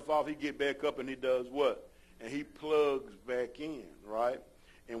himself off, he get back up, and he does what? And he plugs back in, right?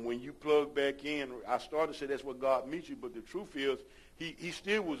 And when you plug back in, I started to say that's what God meets you, but the truth is he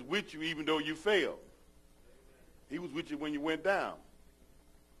still was with you even though you failed. He was with you when you went down,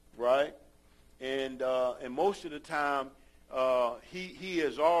 right? And most of the time, he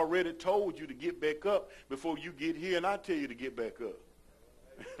has already told you to get back up before you get here, and I tell you to get back up.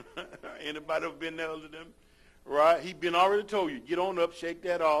 Anybody ever been there other than him? Right? He been already told you, get on up, shake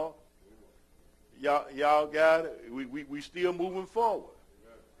that off. Y'all got it. We still moving forward.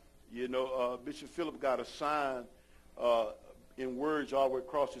 You know, Bishop Philip got a sign in words all the way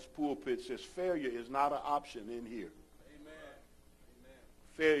across his pulpit says, failure is not an option in here. Amen.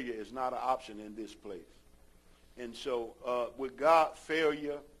 Failure is not an option in this place. And so with God,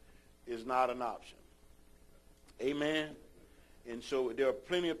 failure is not an option. Amen. And so there are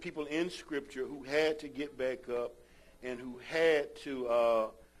plenty of people in Scripture who had to get back up and who had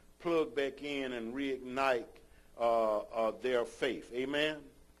to plug back in and reignite their faith. Amen?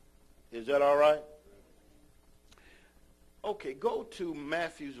 Is that all right? Okay, go to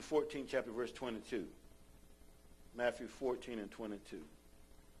Matthew, the 14th chapter, verse 22. Matthew 14 and 22.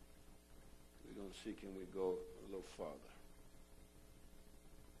 We're going to see, can we go a little farther?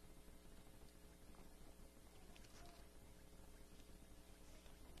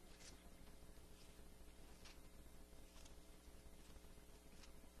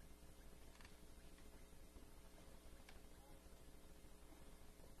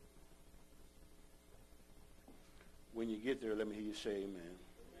 When you get there, let me hear you say amen.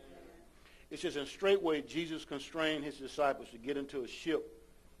 It says, and straightway Jesus constrained his disciples to get into a ship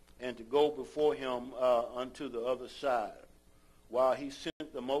and to go before him unto the other side, while he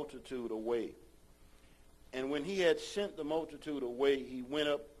sent the multitude away. And when he had sent the multitude away, he went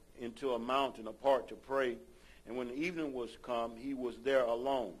up into a mountain apart to pray. And when the evening was come, he was there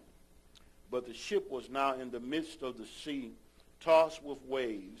alone. But the ship was now in the midst of the sea, tossed with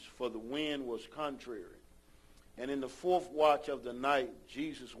waves, for the wind was contrary. And in the 4th watch of the night,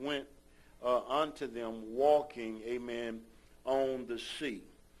 Jesus went unto them walking, amen, on the sea.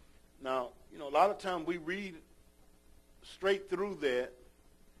 Now, you know, a lot of times we read straight through that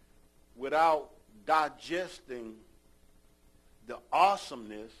without digesting the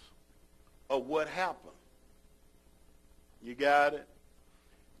awesomeness of what happened. You got it?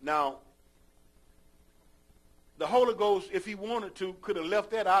 Now, the Holy Ghost, if he wanted to, could have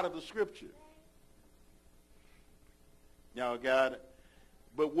left that out of the Scripture. Y'all got it?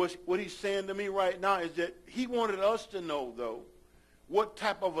 But what he's saying to me right now is that he wanted us to know, though, what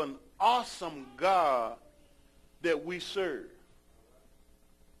type of an awesome God that we serve.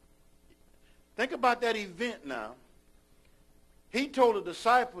 Think about that event now. He told the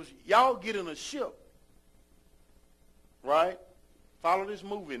disciples, y'all get in a ship. Right? Follow this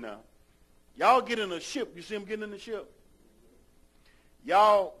movie now. Y'all get in a ship. You see him getting in the ship?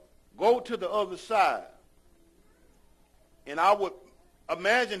 Y'all go to the other side. And I would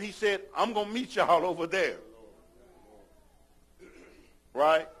imagine he said, I'm going to meet y'all over there.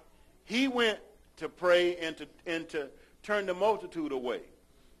 Right? He went to pray and to turn the multitude away.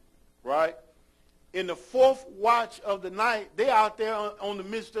 Right? In the 4th watch of the night, they out there on the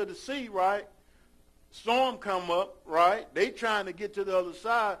midst of the sea, right? Storm come up, right? They trying to get to the other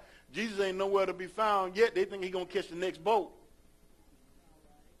side. Jesus ain't nowhere to be found yet. They think he's going to catch the next boat.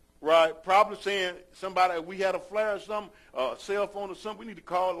 Right? Probably saying somebody, we had a flare or something, a cell phone or something, we need to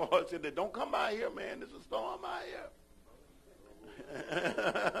call the Lord and say, don't come out here, man. There's a storm out here.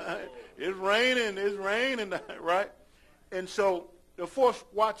 It's raining, right? And so the 4th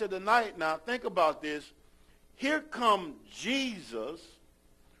watch of the night, now think about this. Here come Jesus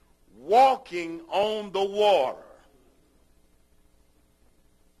walking on the water.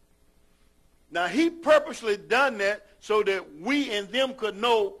 Now, he purposely done that so that we and them could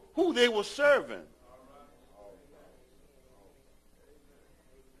know who they were serving.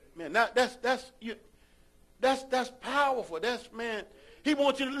 Man, that's powerful. That's, man, he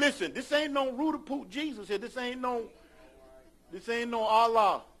wants you to listen. This ain't no Rudipoot Jesus here. This ain't no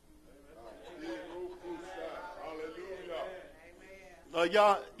Allah.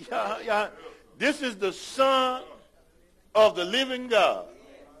 Y'all, this is the Son of the living God,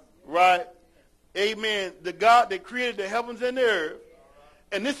 right? Amen. The God that created the heavens and the earth.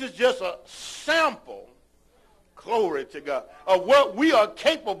 And this is just a sample, glory to God, of what we are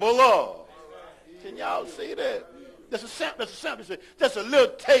capable of. Can y'all see that? That's a sample. That's a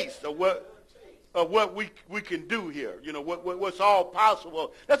little taste of what we can do here. You know, what's all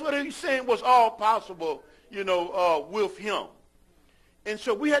possible. That's what he's saying, what's all possible, you know, with him. And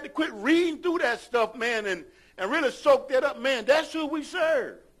so we had to quit reading through that stuff, man, and really soak that up. Man, that's who we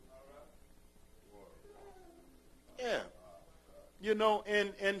serve. Yeah. You know,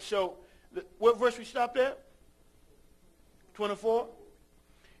 and so what verse we stopped at? 24.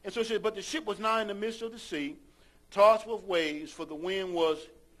 And so it says, but the ship was now in the midst of the sea, tossed with waves, for the wind was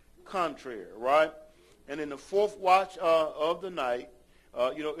contrary, right? And in the fourth watch of the night,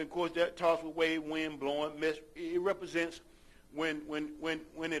 you know, of course, that tossed with wave, wind blowing, it represents when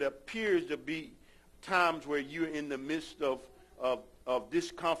it appears to be times where you're in the midst of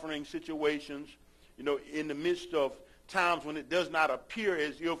discomforting situations, you know, in the midst of times when it does not appear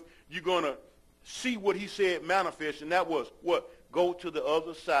as if you're going to see what he said manifest, and that was what? Go to the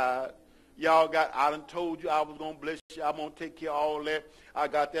other side. Y'all I done told you I was going to bless you. I'm going to take care of all that. I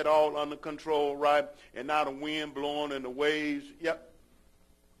got that all under control, right? And now the wind blowing and the waves. Yep.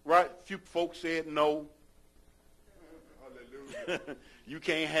 Right? Few folks said no. Hallelujah. You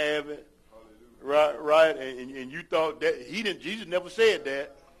can't have it. Hallelujah. Right? And you thought that Jesus never said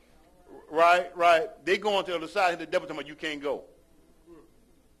that. Right. They go on to the other side, and the devil telling you can't go.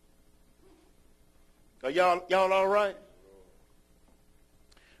 Are y'all all right?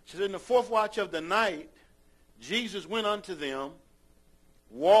 It says, in the fourth watch of the night, Jesus went unto them,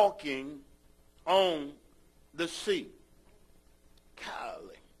 walking on the sea.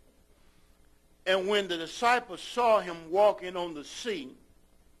 Golly. And when the disciples saw him walking on the sea,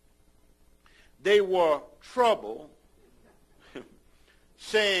 they were troubled,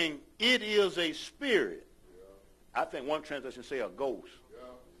 saying, it is a spirit. I think one translation say a ghost.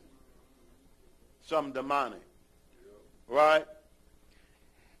 Something demonic. Right?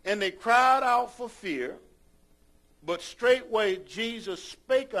 And they cried out for fear, but straightway Jesus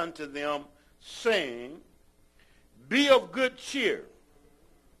spake unto them, saying, be of good cheer.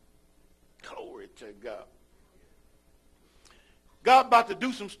 Glory to God. God about to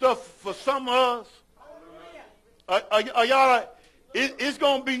do some stuff for some of us. Are y'all right? It's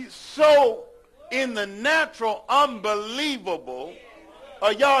going to be so in the natural unbelievable.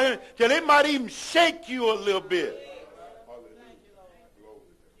 Are y'all hearing? Till it might even shake you a little bit.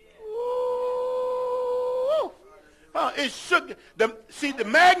 It shook. See, the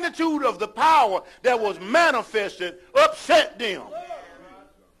magnitude of the power that was manifested upset them.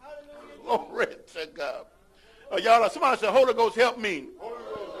 Glory to God. Y'all, somebody said, Holy Ghost, help me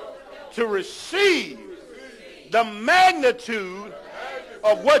to receive the magnitude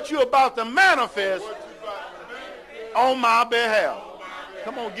of what you're about to manifest on my behalf.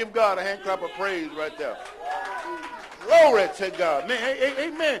 Come on, give God a hand clap of praise right there. Glory to God. Man,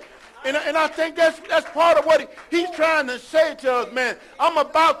 amen. And I think that's part of what he's trying to say to us, man. I'm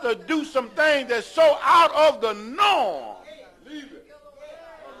about to do some things that's so out of the norm.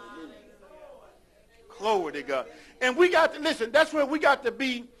 Glory to God. And we got to, listen, that's where we got to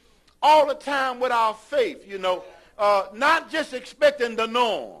be all the time with our faith, you know. Not just expecting the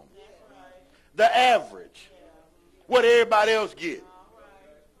norm, the average, what everybody else gets.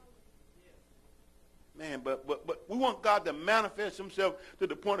 Man, but we want God to manifest himself to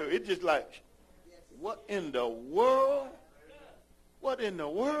the point of it's just like, what in the world? What in the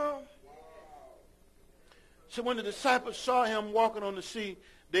world? So when the disciples saw him walking on the sea,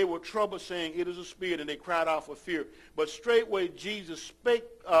 they were troubled, saying, it is a spirit, and they cried out for fear. But straightway Jesus spake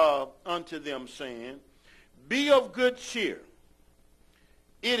unto them, saying, be of good cheer.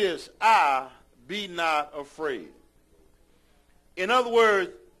 It is I, be not afraid. In other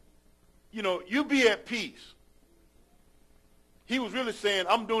words, you know, you be at peace. He was really saying,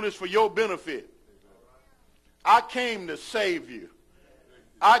 I'm doing this for your benefit. I came to save you.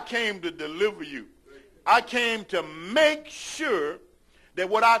 I came to deliver you. I came to make sure that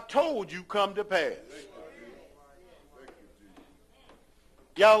what I told you come to pass.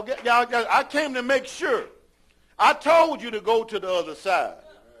 Y'all, I came to make sure. I told you to go to the other side.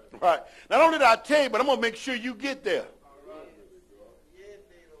 Right? Not only did I tell you, but I'm going to make sure you get there.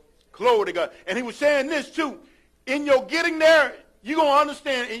 Glory to God. And he was saying this too. In your getting there, you're going to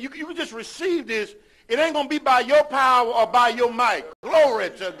understand, and you can just receive this. It ain't going to be by your power or by your might. Glory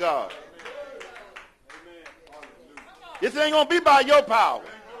to God. This ain't going to be by your power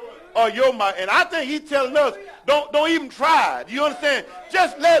or your might. And I think he's telling us, Don't even try it. You understand?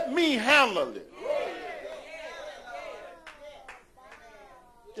 Just let me handle it.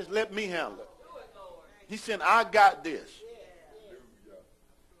 Just let me handle it. He said, I got this.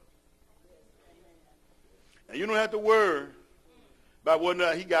 And you don't have to worry about whether or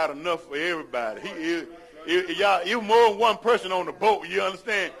not he got enough for everybody. You're more than one person on the boat, you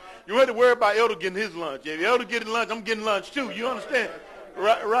understand? You don't have to worry about Elder getting his lunch. If Elder getting lunch, I'm getting lunch too, you understand?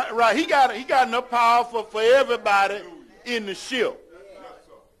 Right. He got enough power for everybody in the ship.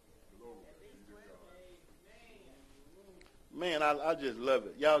 Man, I just love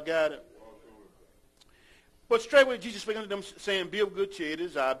it. Y'all got it? But straightway Jesus spake unto them, saying, Be of good cheer, it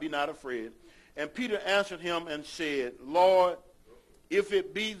is I, be not afraid. And Peter answered him and said, Lord, if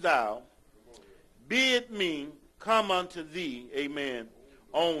it be thou, bid me come unto thee, amen,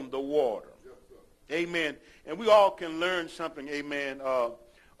 on the water. Amen. And we all can learn something, amen,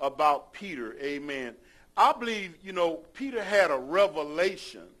 about Peter, amen. I believe, Peter had a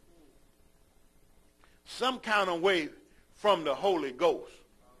revelation some kind of way from the Holy Ghost.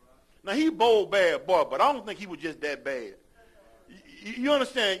 Now, he bold, bad boy, but I don't think he was just that bad. You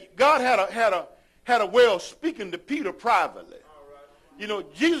understand? God had a way of speaking to Peter privately.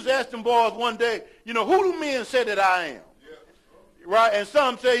 Jesus asked them boys one day, who do men say that I am? Right? And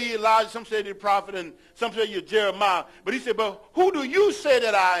some say you're Elijah, some say you're the prophet, and some say you're Jeremiah. But he said, but who do you say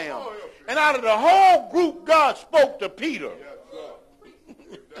that I am? And out of the whole group, God spoke to Peter.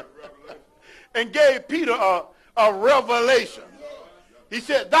 And gave Peter a revelation. He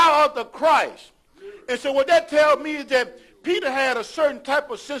said, thou art the Christ. And so what that tells me is that Peter had a certain type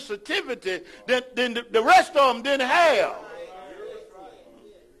of sensitivity that the rest of them didn't have.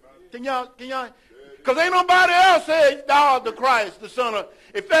 Can y'all? Because ain't nobody else said, thou art the Christ, the Son of.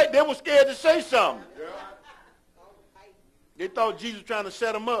 In fact, they were scared to say something. They thought Jesus was trying to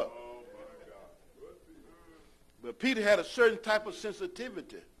set them up. But Peter had a certain type of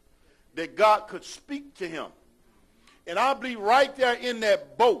sensitivity that God could speak to him. And I believe right there in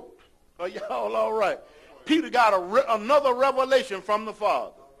that boat, are y'all all right? Peter got another revelation from the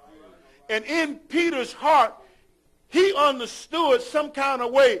Father. And in Peter's heart, he understood some kind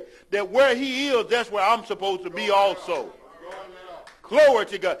of way that where he is, that's where I'm supposed to be also. Glory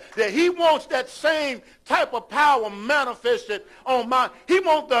to God. That he wants that same type of power manifested on mine. He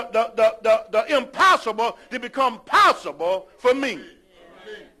wants the impossible to become possible for me.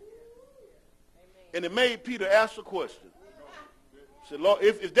 And it made Peter ask a question. He said, Lord,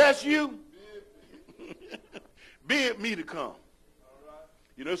 if that's you, bid me to come.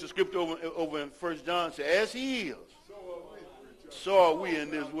 It's a scripture over in 1 John says, as he is, so are we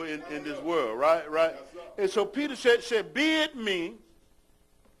in this world, right? And so Peter said, bid me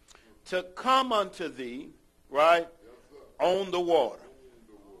to come unto thee, right, on the water.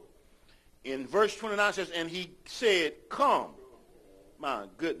 In verse 29 says, and he said, come. My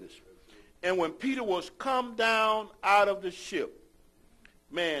goodness. And when Peter was come down out of the ship,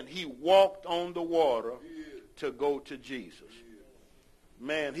 man, he walked on the water to go to Jesus.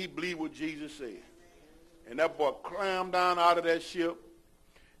 Man, he believed what Jesus said. And that boy climbed down out of that ship,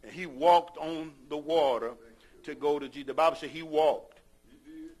 and he walked on the water to go to Jesus. The Bible said he walked.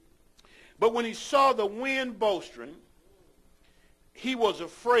 But when he saw the wind boastering, he was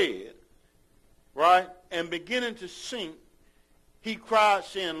afraid, right? And beginning to sink, he cried,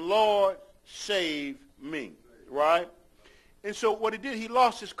 saying, Lord, save me, right? And so what he did, he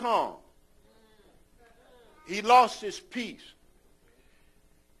lost his calm. He lost his peace.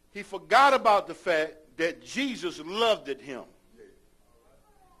 He forgot about the fact that Jesus loved him,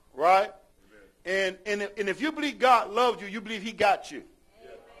 right? And if you believe God loved you, you believe he got you.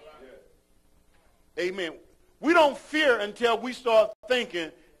 Amen. We don't fear until we start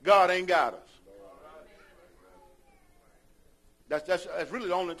thinking God ain't got us. That's really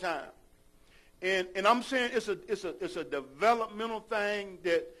the only time. And I'm saying it's a developmental thing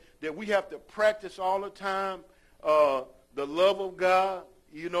that we have to practice all the time. The love of God,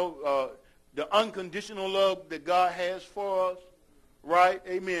 the unconditional love that God has for us, right?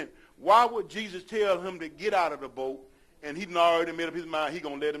 Amen. Why would Jesus tell him to get out of the boat and he'd already made up his mind he's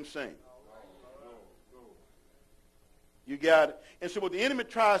going to let him sink? You got it? And so what the enemy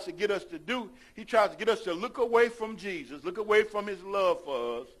tries to get us to do, he tries to get us to look away from Jesus, look away from his love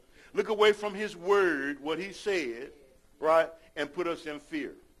for us, look away from his word, what he said, right, and put us in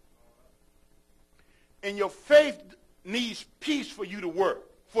fear. And your faith needs peace for you to work,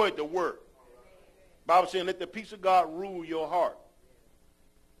 for it to work. Bible saying, let the peace of God rule your heart.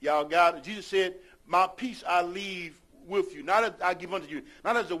 Y'all got it? Jesus said, my peace I leave with you, not as I give unto you,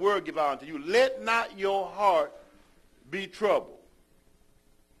 not as the word give out unto you. Let not your heart be troubled.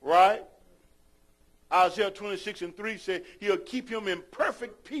 Right? Isaiah 26:3 said he'll keep him in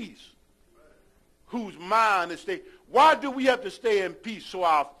perfect peace, whose mind is stayed. Why do we have to stay in peace? So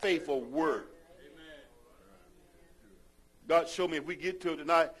our faith will work. God showed me if we get to it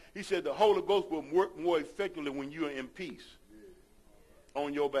tonight, he said the Holy Ghost will work more effectively when you are in peace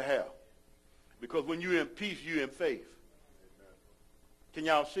on your behalf. Because when you're in peace, you're in faith. Can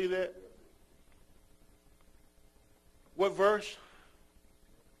y'all see that? What verse?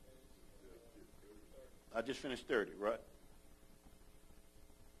 I just finished 30, right?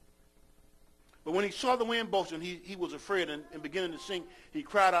 But when he saw the wind boasting, he was afraid, and beginning to sink, he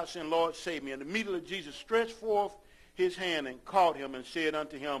cried out, saying, Lord, save me. And immediately Jesus stretched forth his hand and caught him and said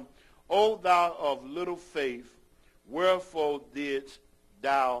unto him, O thou of little faith, wherefore didst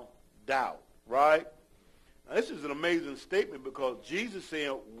thou doubt? Right? Now, this is an amazing statement because Jesus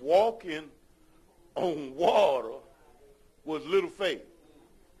said walking on water was little faith.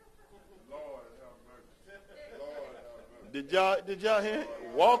 Did y'all hear?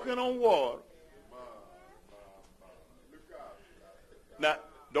 Walking on water. Now,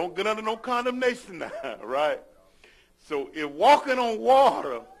 don't get under no condemnation now, right? So if walking on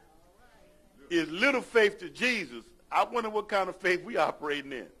water is little faith to Jesus, I wonder what kind of faith we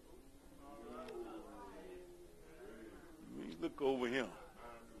operating in. Let me look over here.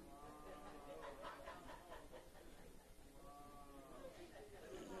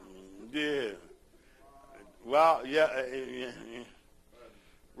 Yeah. Well, yeah.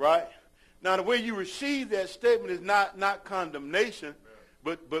 Right? Now, the way you receive that statement is not condemnation,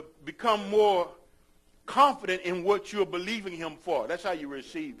 but become more confident in what you're believing him for. That's how you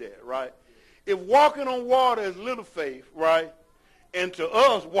receive that, right? If walking on water is little faith, right, and to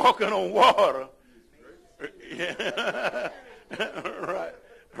us walking on water,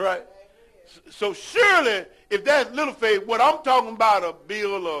 right. So surely, if that's little faith, what I'm talking about, a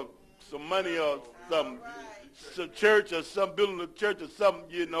bill or some money or some church or some building a church or something,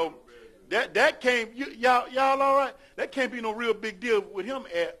 you know, that can't, y'all all right? That can't be no real big deal with him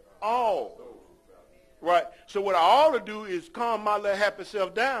at all. Right? So what I ought to do is calm my little happy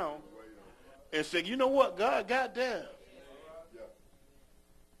self down and say, you know what? God got that.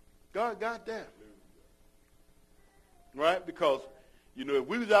 God got that. Right? Because, you know, if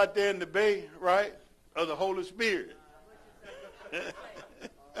we was out there in the bay, right, of the Holy Spirit,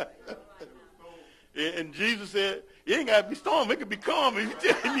 and Jesus said, it ain't got to be storm. It could be calm. And he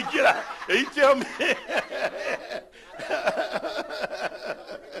tell me, get out. And he tell me,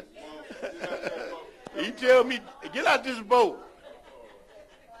 he tell me, get out this boat.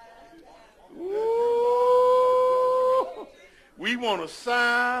 Ooh, we want a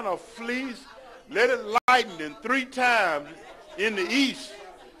sign, a fleece. Let it lighten 3 times in the east.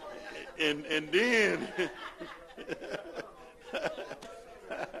 And then...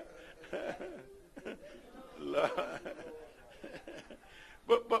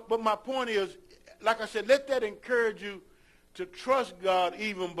 But my point is, like I said, let that encourage you to trust God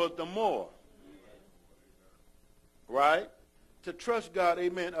even but the more. Right? To trust God,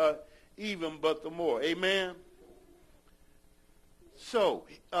 amen, even but the more. Amen? So,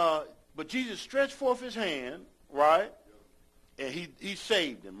 but Jesus stretched forth his hand, right? And he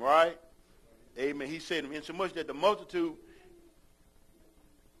saved him, right? Amen. He saved him. Insomuch that the multitude...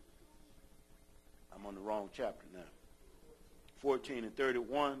 I'm on the wrong chapter now. 14 and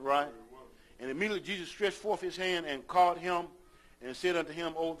 31, right? And immediately Jesus stretched forth his hand and caught him and said unto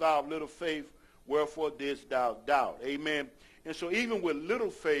him, O thou of little faith, wherefore didst thou doubt? Amen. And so even with little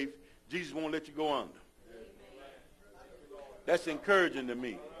faith, Jesus won't let you go under. That's encouraging to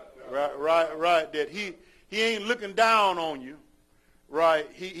me. Right. That he ain't looking down on you. Right.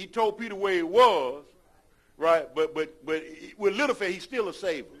 He told Peter where he was. Right. But with little faith, he's still a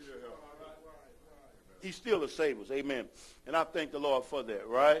savior. He's still a savior. Amen. And I thank the Lord for that,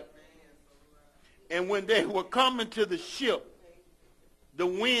 right? And when they were coming to the ship, the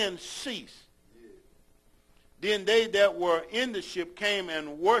wind ceased. Then they that were in the ship came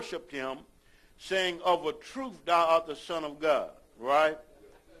and worshipped him, saying, Of a truth thou art the Son of God, right?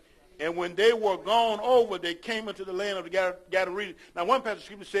 And when they were gone over, they came into the land of the Gadarenes. Now, one passage of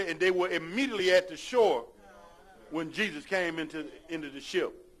Scripture said, and they were immediately at the shore when Jesus came into the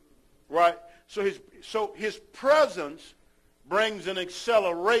ship, right? So his presence brings an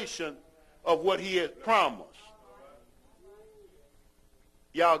acceleration of what he has promised.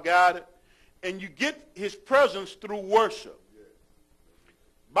 Y'all got it? And you get his presence through worship.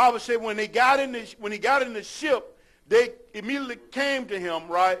 Bible said when he got in the ship, they immediately came to him,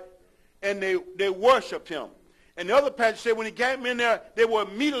 right? And they worshiped him. And the other passage said when he came in there, they were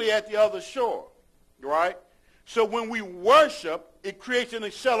immediately at the other shore, right? So when we worship, it creates an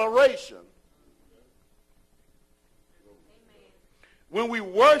acceleration. When we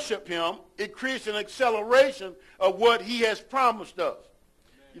worship him, it creates an acceleration of what he has promised us.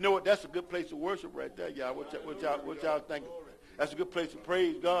 You know what? That's a good place to worship right there, y'all. What y'all think? That's a good place to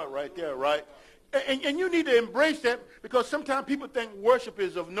praise God right there, right? And you need to embrace that, because sometimes people think worship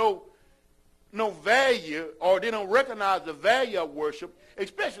is of no value, or they don't recognize the value of worship,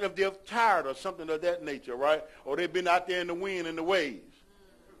 especially if they're tired or something of that nature, right? Or they've been out there in the wind and the waves,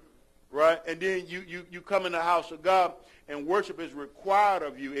 right? And then you come in the house of God, and worship is required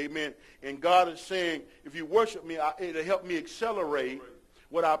of you, amen. And God is saying, if you worship me, it'll help me accelerate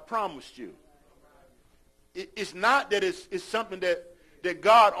what I promised you. It's not that it's something that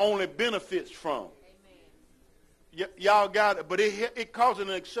God only benefits from. Y'all got it, but it causes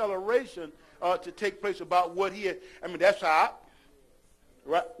an acceleration to take place about what he had. I mean, that's how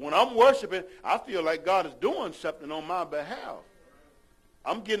right? When I'm worshiping, I feel like God is doing something on my behalf.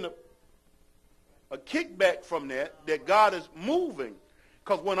 I'm getting a kickback from that God is moving.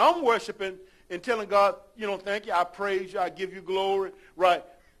 Because when I'm worshiping and telling God, thank you, I praise you, I give you glory, right?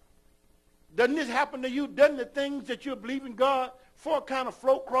 Doesn't this happen to you? Doesn't the things that you're believing God for kind of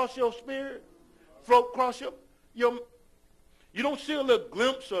float across your spirit? Float across your you don't see a little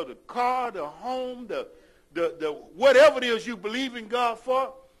glimpse of the car, the home, the whatever it is you believe in God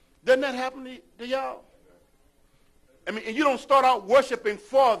for? Doesn't that happen to y'all? I mean, and you don't start out worshiping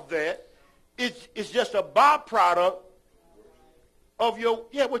for that. It's just a byproduct of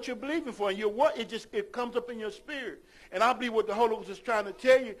what you're believing for, and it comes up in your spirit. And I believe what the Holy Ghost is trying to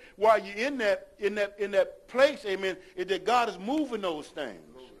tell you while you're in that place, amen, is that God is moving those things,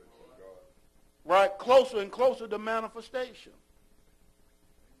 right, closer and closer to manifestation.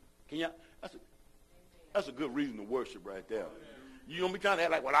 That's a good reason to worship right there. You don't be trying to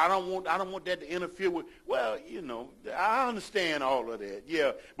act like, well, I don't want that to interfere with. Well, I understand all of that,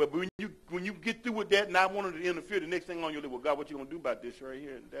 yeah. But when you get through with that, and I wanted to interfere, the next thing on your list, well, God, what you gonna do about this right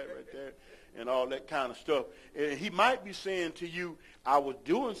here and that right there, and all that kind of stuff. And he might be saying to you, I was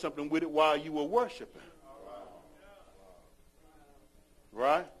doing something with it while you were worshiping,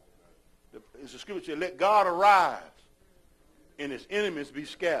 right? It's the scripture says, let God arise, and his enemies be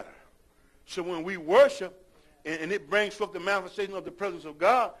scattered. So when we worship, and it brings forth the manifestation of the presence of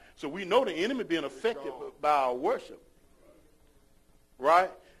God, so we know the enemy being affected by our worship. Right?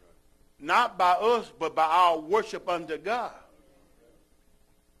 Not by us, but by our worship unto God.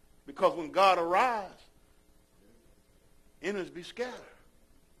 Because when God arrives, enemies be scattered.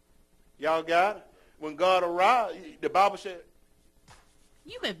 Y'all got it? When God arrives, the Bible said,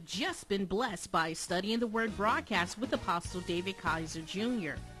 you have just been blessed by Studying the Word broadcast with Apostle David Kaiser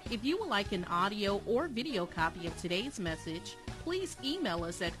Jr. If you would like an audio or video copy of today's message, please email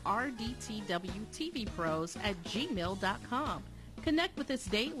us at rdtwtvpros@gmail.com. Connect with us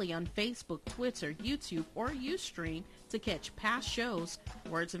daily on Facebook, Twitter, YouTube, or Ustream to catch past shows,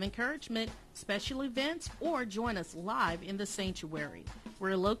 words of encouragement, special events, or join us live in the sanctuary.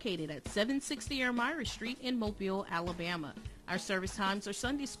 We're located at 760 Elmira Street in Mobile, Alabama. Our service times are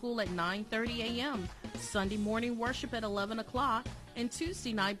Sunday school at 9:30 a.m., Sunday morning worship at 11 o'clock, and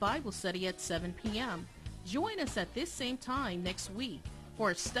Tuesday night Bible study at 7 p.m. Join us at this same time next week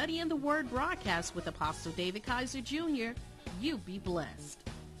for Studying the Word broadcast with Apostle David Kaiser Jr. You be blessed.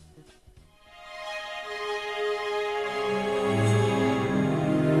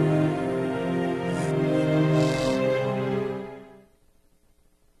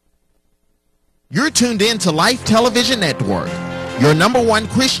 You're tuned in to Life Television Network, your #1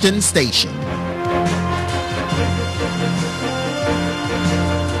 Christian station.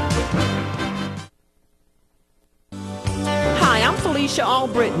 Hi, I'm Felicia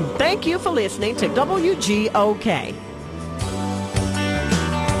Albritton. Thank you for listening to WGOK.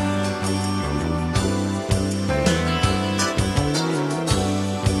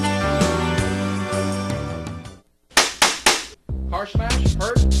 Car smash?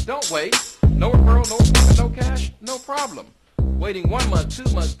 Hurt? Don't wait. No referral, no appointment, no cash? No problem. Waiting 1 month, 2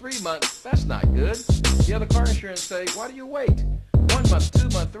 months, 3 months, that's not good. The other car insurance say, why do you wait? 1 month, 2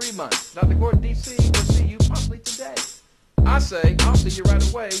 months, 3 months. Dr. Gordon D.C. will see you possibly today. I say, I'll see you right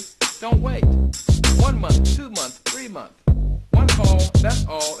away. Don't wait. 1 month, 2 months, 3 months. One call, that's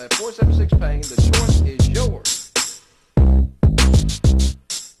all, at 476 Payne. The choice is yours.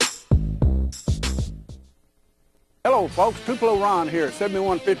 Hello, folks. Tupelo Ron here at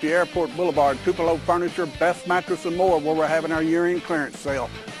 7150 Airport Boulevard. Tupelo Furniture, Best Mattress and More, where we're having our year-end clearance sale.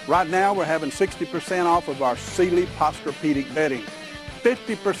 Right now, we're having 60% off of our Sealy Posturepedic bedding,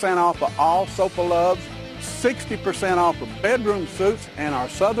 50% off of all Sofa Loves, 60% off of bedroom suits, and our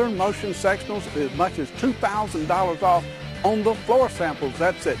Southern Motion sectionals as much as $2,000 off on the floor samples.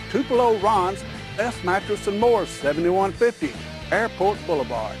 That's at Tupelo Ron's Best Mattress and More, 7150. Airport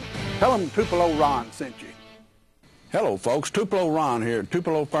Boulevard. Tell them Tupelo Ron sent you. Hello, folks. Tupelo Ron here.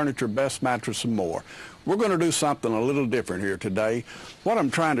 Tupelo Furniture, Best Mattress, and more. We're going to do something a little different here today. What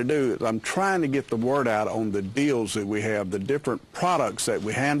I'm trying to do is I'm trying to get the word out on the deals that we have, the different products that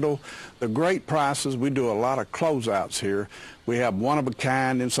we handle, the great prices. We do a lot of closeouts here. We have one of a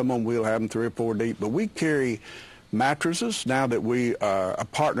kind, and some of them we'll have them 3 or 4 deep. But we carry mattresses now that we are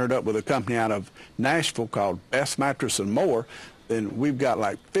partnered up with a company out of Nashville called Best Mattress and More. And we've got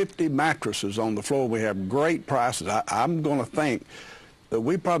like 50 mattresses on the floor. We have great prices. I'm going to think that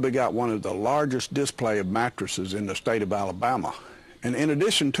we probably got one of the largest display of mattresses in the state of Alabama. And in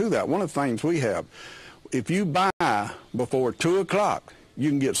addition to that, one of the things we have, if you buy before 2 o'clock, you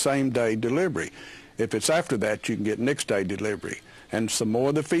can get same-day delivery. If it's after that, you can get next-day delivery. And some more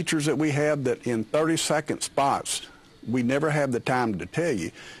of the features that we have that in 30-second spots, we never have the time to tell you,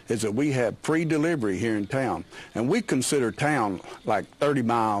 is that we have free delivery here in town. And we consider town like 30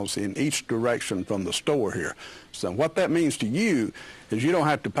 miles in each direction from the store here. So what that means to you is you don't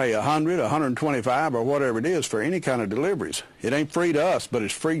have to pay $100, $125, or whatever it is for any kind of deliveries. It ain't free to us, but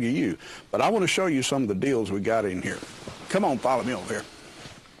it's free to you. But I want to show you some of the deals we got in here. Come on, follow me over here.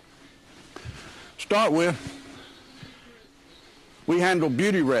 Start with, we handle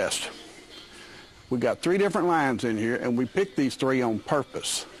Beauty Rest. We got 3 different lines in here, and we picked these 3 on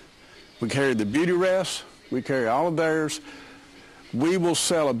purpose. We carry the Beauty Rest. We carry all of theirs. We will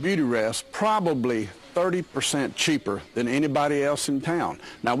sell a Beauty Rest probably 30% cheaper than anybody else in town.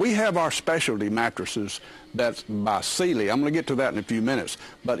 Now, we have our specialty mattresses that's by Sealy. I'm going to get to that in a few minutes.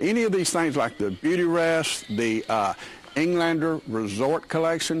 But any of these things like the Beauty Rest, the Englander Resort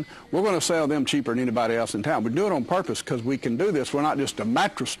Collection, we're going to sell them cheaper than anybody else in town. We do it on purpose because we can do this. We're not just a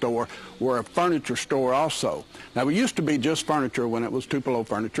mattress store, we're a furniture store also. Now, we used to be just furniture when it was Tupelo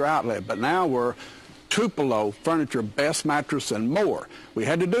Furniture Outlet, but now we're Tupelo Furniture, Best Mattress, and More. We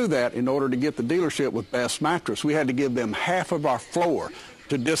had to do that in order to get the dealership with Best Mattress. We had to give them half of our floor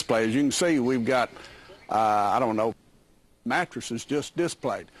to display. As you can see, we've got, I don't know, mattresses just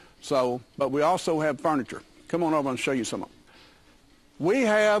displayed. So, but we also have furniture. Come on over and show you some of them. We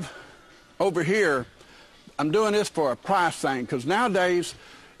have over here, I'm doing this for a price thing because nowadays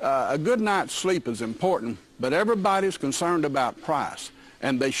a good night's sleep is important, but everybody's concerned about price,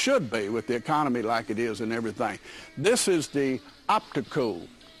 and they should be with the economy like it is and everything. This is the Opticool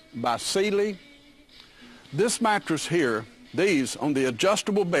by Sealy. This mattress here, these on the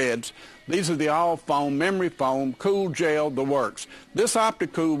adjustable beds, these are the all foam, memory foam, cool gel, the works. This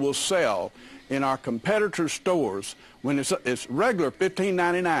Opticool will sell in our competitor stores when it's regular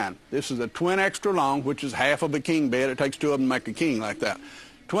 $15.99. This is a twin extra long, which is half of a king bed. It takes 2 of them to make a king like that.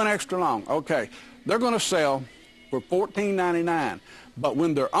 Twin extra long. Okay, they're going to sell for $14.99. But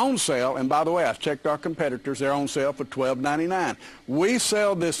when they're on sale, and by the way, I checked our competitors, they're on sale for $12.99. We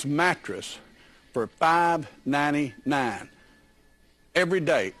sell this mattress for $5.99. Every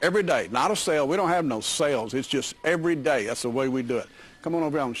day, not a sale. We don't have no sales. It's just every day. That's the way we do it. Come on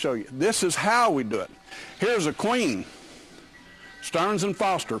over here and show you. This is how we do it. Here's a queen, Stearns &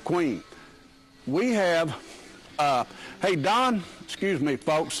 Foster queen. We have, hey Don, excuse me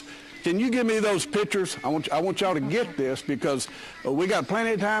folks, can you give me those pictures? I want y'all to get this because we got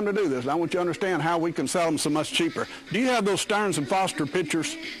plenty of time to do this. I want you to understand how we can sell them so much cheaper. Do you have those Stearns & Foster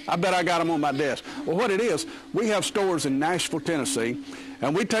pictures? I bet I got them on my desk. Well, what it is, we have stores in Nashville, Tennessee,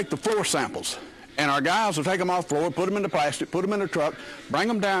 and we take the floor samples. And our guys will take them off the floor, put them in the plastic, put them in a truck, bring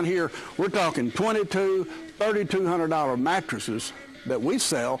them down here. We're talking $2,200, $3,200 mattresses that we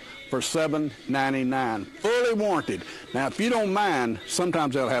sell for $7.99, fully warranted. Now, if you don't mind,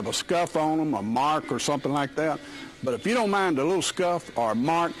 sometimes they'll have a scuff on them, a mark or something like that. But if you don't mind a little scuff or a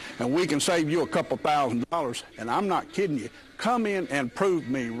mark, and we can save you a couple $1,000, and I'm not kidding you, come in and prove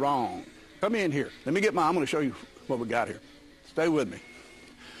me wrong. Come in here. Let me get I'm going to show you what we got here. Stay with me.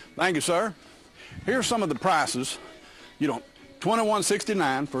 Thank you, sir. Here's some of the prices. You know,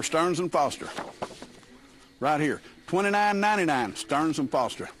 $21.69 for Stearns & Foster. Right here. $29.99 Stearns &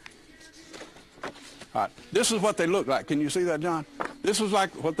 Foster. All right. This is what they look like. Can you see that, John? This is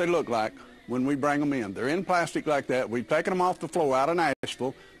like what they look like when we bring them in. They're in plastic like that. We've taken them off the floor out of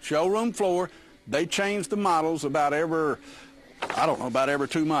Nashville, showroom floor. They change the models about every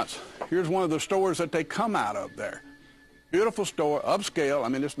 2 months. Here's one of the stores that they come out of there. Beautiful store, upscale. I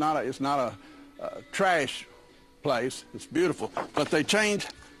mean, it's not a trash place. It's beautiful. But they change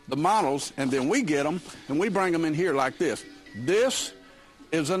the models, and then we get them, and we bring them in here like this. This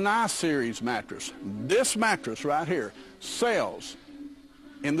is a nice series mattress. This mattress right here sells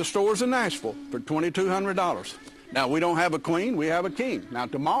in the stores in Nashville for $2,200. Now, we don't have a queen, we have a king. Now,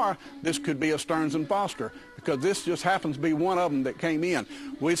 tomorrow, this could be a Stearns & Foster because this just happens to be one of them that came in.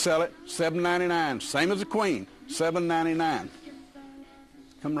 We sell it $7.99, same as the Queen, $7.99.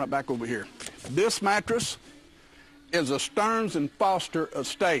 Come right back over here. This mattress is a Stearns & Foster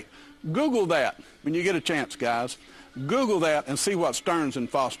estate. Google that when you get a chance, guys. Google that and see what Stearns &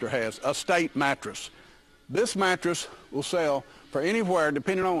 Foster has, estate mattress. This mattress will sell for anywhere,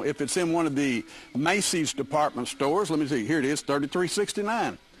 depending on if it's in one of the Macy's department stores. Let me see, here it is,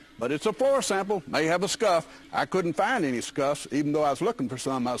 $33.69. But it's a floor sample, may have a scuff. I couldn't find any scuffs, even though I was looking for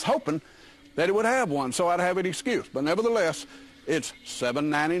some. I was hoping that it would have one, so I'd have an excuse. But nevertheless, it's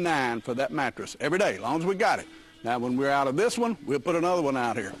 $7.99 for that mattress every day, as long as we got it. Now, when we're out of this one, we'll put another one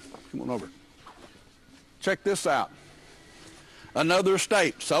out here. Come on over. Check this out. Another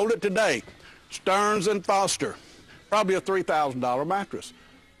estate, sold it today. Stearns & Foster, probably a $3,000 mattress.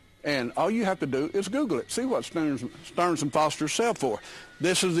 And all you have to do is Google it. See what Stearns & Foster sell for.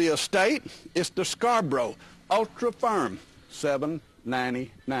 This is the estate. It's the Scarborough Ultra Firm,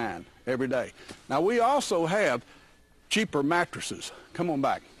 $7.99 every day. Now, we also have cheaper mattresses. Come on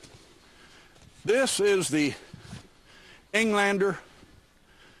back. This is the Englander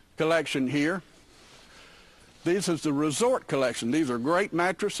collection here. This is the Resort collection. These are great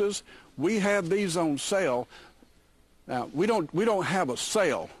mattresses. We have these on sale. Now, we don't have a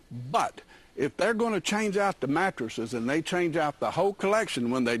sale, but if they're going to change out the mattresses and they change out the whole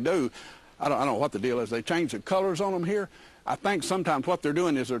collection when they do, I don't know what the deal is. They change the colors on them here. I think sometimes what they're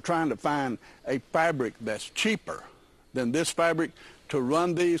doing is they're trying to find a fabric that's cheaper than this fabric to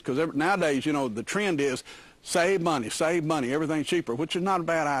run these, because nowadays, you know, the trend is save money, everything's cheaper, which is not a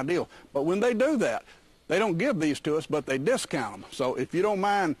bad idea. But when they do that, they don't give these to us, but they discount them. So if you don't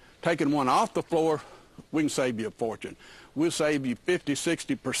mind taking one off the floor, we can save you a fortune. We'll save you 50,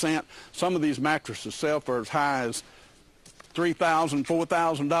 60%. Some of these mattresses sell for as high as $3,000,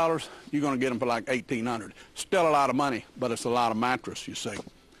 $4,000. You're going to get them for like $1,800. Still a lot of money, but it's a lot of mattress, you see.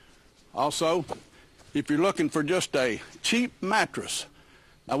 Also, if you're looking for just a cheap mattress,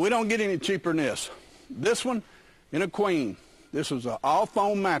 now we don't get any cheaper than this. This one in a Queen. This is an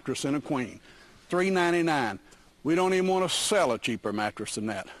all-foam mattress in a Queen, $3.99. We don't even want to sell a cheaper mattress than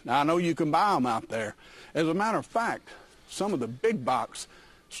that. Now, I know you can buy them out there. As a matter of fact, some of the big box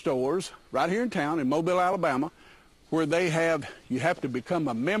stores right here in town in Mobile, Alabama, where you have to become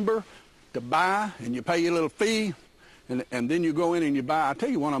a member to buy, and you pay your little fee, and then you go in and you buy. I'll tell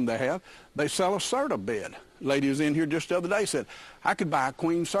you one of them they sell a Serta bed. A lady was in here just the other day, said, I could buy a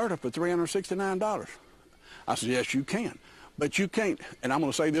Queen Serta for $369. I said, yes, you can. But you can't, and I'm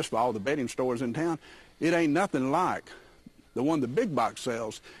going to say this for all the bedding stores in town, it ain't nothing like the one the big box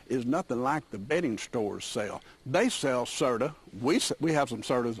sells is nothing like the bedding stores sell. They sell Serta. We have some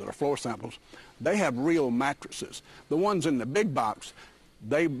Sertas that are floor samples. They have real mattresses. The ones in the big box,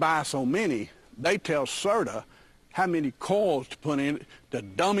 they buy so many, they tell Serta how many coils to put in it to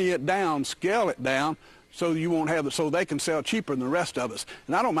dummy it down, scale it down, so you won't have it, so they can sell cheaper than the rest of us.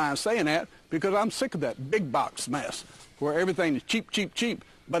 And I don't mind saying that because I'm sick of that big box mess where everything is cheap, cheap, cheap,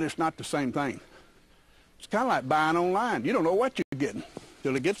 but it's not the same thing. It's kind of like buying online. You don't know what you're getting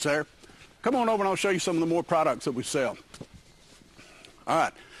till it gets there. Come on over and I'll show you some of the more products that we sell. All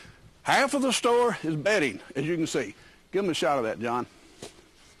right. Half of the store is bedding, as you can see. Give them a shot of that, John.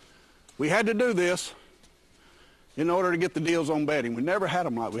 We had to do this in order to get the deals on bedding. We never had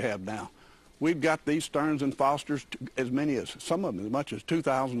them like we have now. We've got these Stearns & Fosters, some of them as much as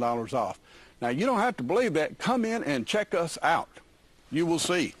 $2,000 off. Now, you don't have to believe that. Come in and check us out. You will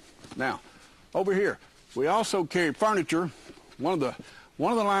see. Now, over here, we also carry furniture. One of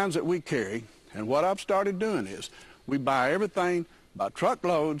the lines that we carry, and what I've started doing is we buy everything by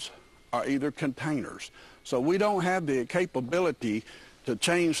truckloads or either containers. So we don't have the capability to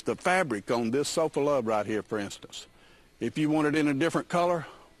change the fabric on this Sofa Love right here, for instance. If you want it in a different color,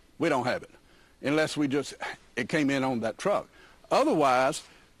 we don't have it, unless it came in on that truck. Otherwise,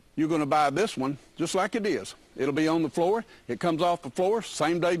 you're going to buy this one just like it is. It'll be on the floor. It comes off the floor,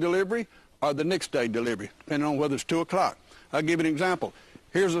 same day delivery or the next day delivery, depending on whether it's 2 o'clock. I'll give you an example.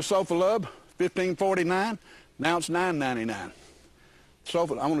 Here's a Sofa Love, $15.49. Now it's $9.99.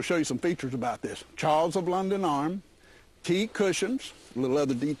 Sofa, I want to show you some features about this. Charles of London arm, T cushions, a little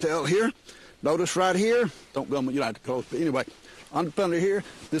other detail here. Notice right here, don't go, you don't have to close, but anyway, under here,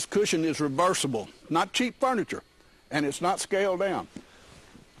 this cushion is reversible. Not cheap furniture, and it's not scaled down.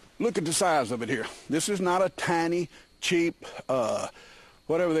 Look at the size of it here. This is not a tiny, cheap,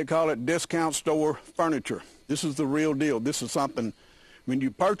 whatever they call it, discount store furniture. This is the real deal. This is something, when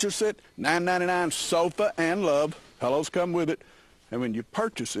you purchase it, $9.99 Sofa and Love, pillows come with it, and when you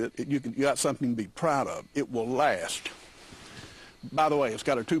purchase it, you got something to be proud of. It will last. By the way, it's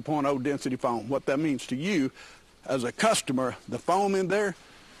got a 2.0 density foam. What that means to you as a customer, the foam in there,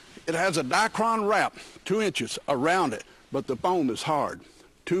 it has a Dicron wrap, 2 inches around it, but the foam is hard,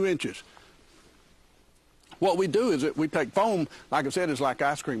 2 inches. What we do is that we take foam, like I said, it's like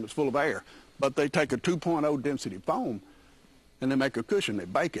ice cream, it's full of air, but they take a 2.0 density foam and they make a cushion, they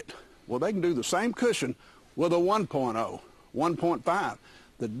bake it. Well, they can do the same cushion with a 1.0, 1.5.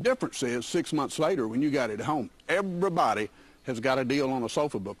 The difference is 6 months later when you got it at home, everybody has got a deal on a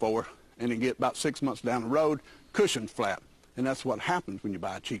sofa before, and you get about 6 months down the road, cushion's flat. And that's what happens when you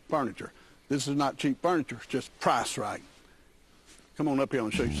buy cheap furniture. This is not cheap furniture, it's just priced right. Come on up here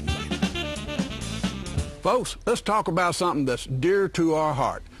and show you some things. Folks, let's talk about something that's dear to our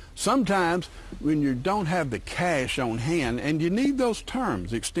heart. Sometimes when you don't have the cash on hand and you need those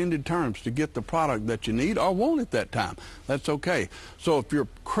terms, extended terms, to get the product that you need or want at that time, that's okay. So if your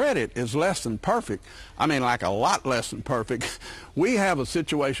credit is less than perfect, I mean like a lot less than perfect, we have a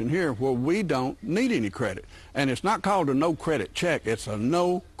situation here where we don't need any credit. And it's not called a no credit check, it's a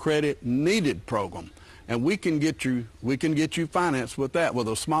no credit needed program. And we can get you financed with that, with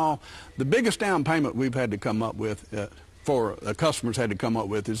a small, the biggest down payment we've had to come up with for customers had to come up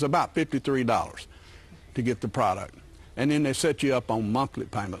with is about $53 to get the product. And then they set you up on monthly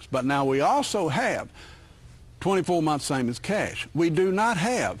payments. But now we also have 24 months same as cash. We do not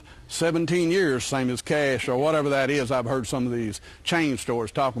have 17 years same as cash or whatever that is. I've heard some of these chain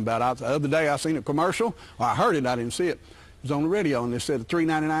stores talking about. The other day I seen a commercial, or I heard it, I didn't see it. It was on the radio and they said a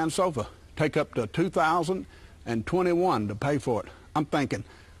 $399 sofa. Take up to $2,021 to pay for it. I'm thinking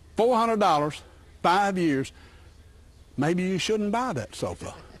 $400, 5 years, maybe you shouldn't buy that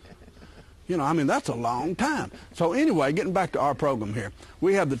sofa. You know, I mean, that's a long time. So anyway, getting back to our program here,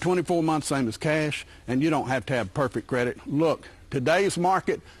 we have the 24 months same as cash, and you don't have to have perfect credit. Look, today's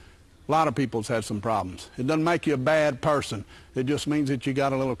market, a lot of people's had some problems. It doesn't make you a bad person. It just means that you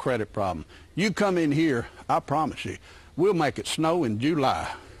got a little credit problem. You come in here, I promise you, we'll make it snow in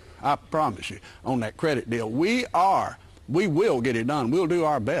July. I promise you, on that credit deal. We will get it done. We'll do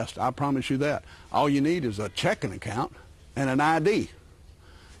our best. I promise you that. All you need is a checking account and an ID,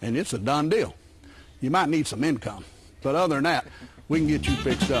 and it's a done deal. You might need some income, but other than that, we can get you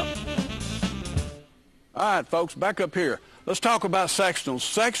fixed up. All right, folks, back up here. Let's talk about sectionals.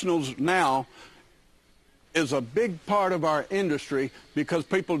 Sectionals now is a big part of our industry because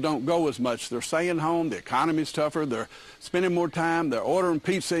people don't go as much. They're staying home, the economy's tougher, they're spending more time, they're ordering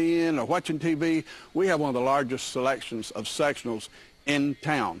pizza in or watching TV. We have one of the largest selections of sectionals in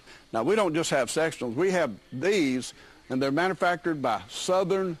town. Now, we don't just have sectionals, we have these, and they're manufactured by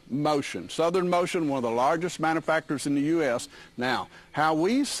Southern Motion. Southern Motion, one of the largest manufacturers in the U.S. Now, how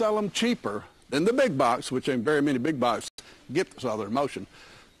we sell them cheaper than the big box, which ain't very many big boxes get the Southern Motion,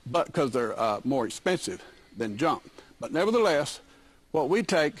 but because they're more expensive than junk. But nevertheless, what we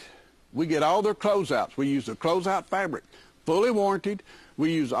take, we get all their closeouts. We use the closeout fabric, fully warranted.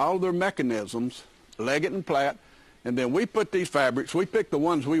 We use all their mechanisms, Leggett and Platt, and then we put these fabrics, we pick the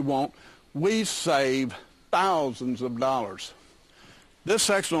ones we want. We save thousands of dollars. This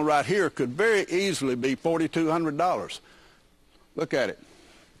sectional right here could very easily be $4,200. Look at it.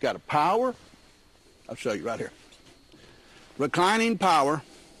 Got a power. I'll show you right here. Reclining power.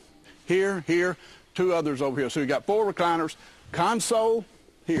 Here, here. Two others over here. So you got 4 recliners. Console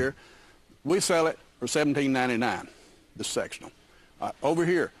here. We sell it for $17.99, this sectional. Over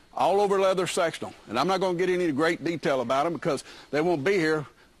here, all over leather sectional. And I'm not going to get into great detail about them because they won't be here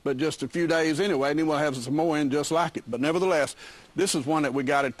but just a few days anyway, and then we'll have some more in just like it. But nevertheless, this is one that we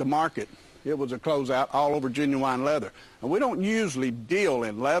got at the market. It was a closeout all over genuine leather. And we don't usually deal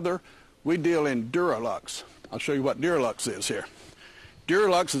in leather. We deal in Duralux. I'll show you what Duralux is here.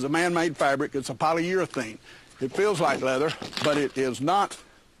 Duralux is a man-made fabric. It's a polyurethane. It feels like leather, but it is not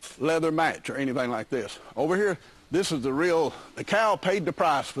leather match or anything like this. Over here, this is the real, the cow paid the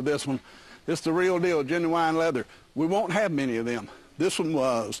price for this one. It's the real deal, genuine leather. We won't have many of them. This one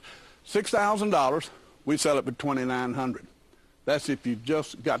was $6,000. We sell it for $2,900. That's if you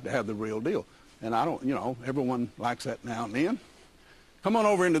just got to have the real deal. And I don't, you know, everyone likes that now and then. Come on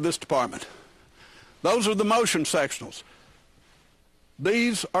over into this department. Those are the motion sectionals.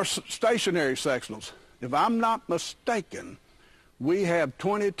 These are stationary sectionals. If I'm not mistaken, we have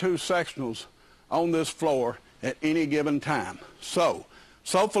 22 sectionals on this floor at any given time. So,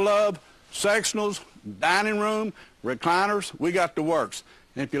 Sofa Love, sectionals, dining room, recliners, we got the works.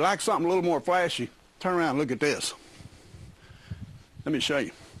 And if you like something a little more flashy, turn around and look at this. Let me show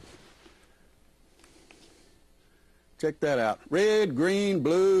you. Check that out. Red, green,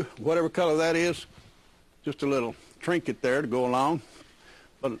 blue, whatever color that is. Just a little trinket there to go along.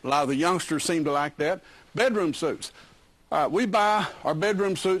 But a lot of the youngsters seem to like that. Bedroom suits. All right, we buy our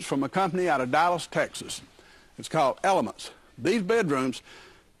bedroom suites from a company out of Dallas, Texas. It's called Elements. These bedrooms,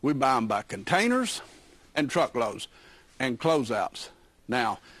 we buy them by containers and truckloads and closeouts.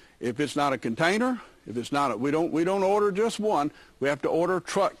 Now, if it's not a container, if it's not we don't order just one. We have to order a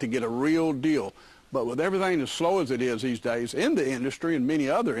truck to get a real deal. But with everything as slow as it is these days in the industry and many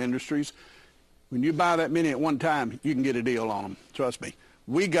other industries, when you buy that many at one time, you can get a deal on them. Trust me.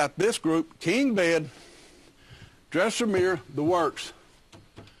 We got this group, king bed, dresser mirror, the works,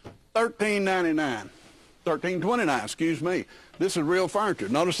 $13.99. $13.29, excuse me. This is real furniture.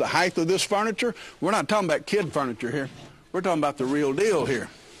 Notice the height of this furniture. We're not talking about kid furniture here. We're talking about the real deal here.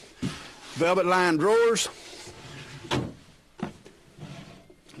 Velvet lined drawers.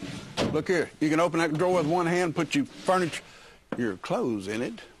 Look here. You can open that drawer with one hand, put your clothes in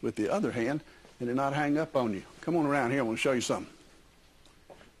it with the other hand, and it not hang up on you. Come on around here. I want to show you something.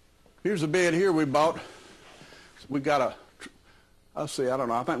 Here's a bed here we bought. We got I don't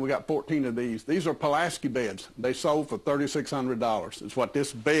know, I think we got 14 of these. These are Pulaski beds. They sold for $3,600. It's what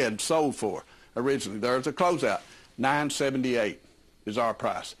this bed sold for originally. There's a closeout. $978 is our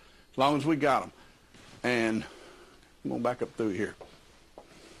price, as long as we got them. And I'm going to back up through here.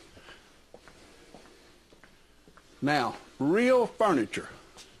 Now, real furniture.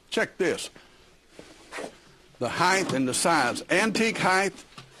 Check this. The height and the size. Antique height,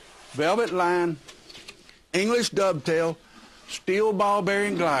 velvet line, English dovetail, steel ball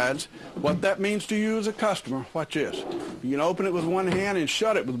bearing glides. What that means to you as a customer, watch this. You can open it with one hand and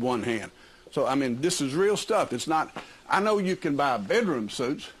shut it with one hand. So, I mean, this is real stuff. It's not, I know you can buy bedroom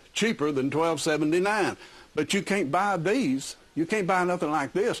suits cheaper than $12.79, but you can't buy these. You can't buy nothing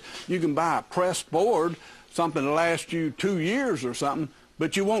like this. You can buy a pressed board, something to last you 2 years or something,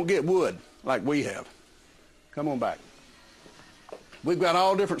 but you won't get wood like we have. Come on back. We've got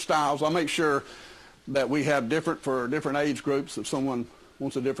all different styles. I'll make sure that we have different for different age groups. If someone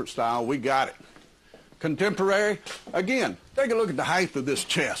wants a different style, we got it. Contemporary, again, take a look at the height of this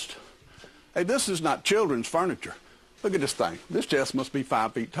chest. Hey, this is not children's furniture. Look at this thing. This chest must be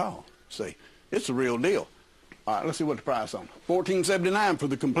 5 feet tall. See, it's the real deal. All right, let's see what the price on it. $14.79 for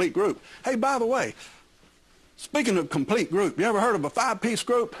the complete group. Hey, by the way, speaking of complete group, you ever heard of a 5-piece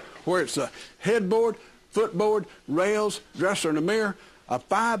group where it's a headboard, footboard, rails, dresser, and a mirror? A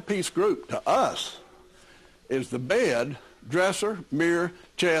 5-piece group to us is the bed, dresser, mirror,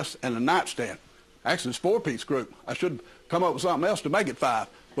 chest, and a nightstand. Actually, it's a 4-piece group. I should come up with something else to make it 5,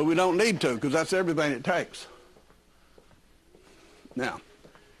 but we don't need to because that's everything it takes. Now,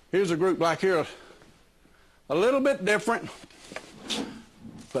 here's a group like here, a little bit different,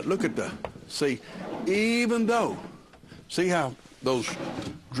 but look at see, even though, see how those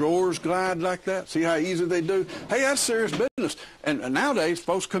drawers glide like that? See how easy they do? Hey, that's serious business. And nowadays,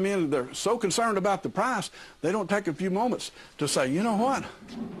 folks come in and they're so concerned about the price, they don't take a few moments to say, you know what?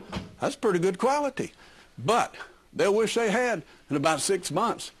 That's pretty good quality. But they'll wish they had in about 6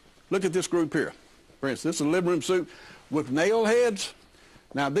 months. Look at this group here. For instance, this is a living room suite with nail heads.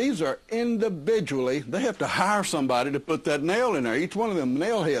 Now, these are individually, they have to hire somebody to put that nail in there. Each one of them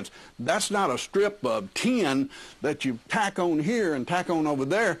nail heads. That's not a strip of tin that you tack on here and tack on over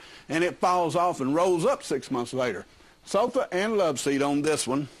there, and it falls off and rolls up 6 months later. Sofa and love seat on this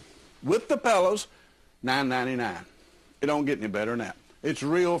one with the pillows, $9.99. It don't get any better than that. It's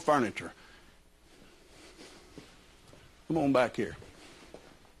real furniture. Come on back here.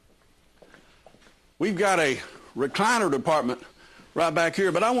 We've got a recliner department right back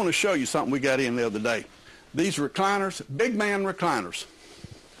here, but I want to show you something we got in the other day. These recliners, big man recliners.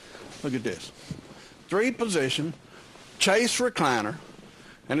 Look at this. 3-position Chase recliner,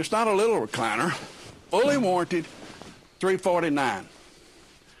 and it's not a little recliner, fully warranted, $349.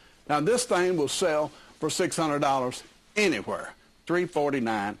 Now this thing will sell for $600 anywhere.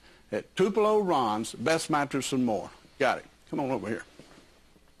 $349 at Tupelo Ron's Best Mattress and More. Got it. Come on over here.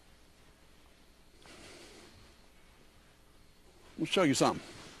 I'll show you something.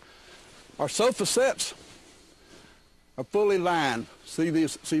 Our sofa sets are fully lined. See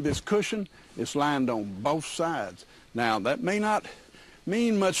this cushion? It's lined on both sides. Now, that may not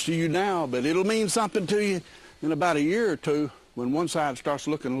mean much to you now, but it'll mean something to you in about a year or two when one side starts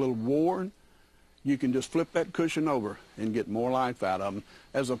looking a little worn. You can just flip that cushion over and get more life out of them,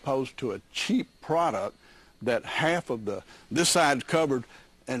 as opposed to a cheap product that half of this side's covered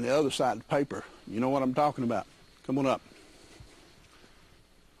and the other side's paper. You know what I'm talking about. Come on up.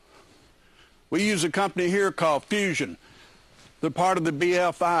 We use a company here called Fusion. They're part of the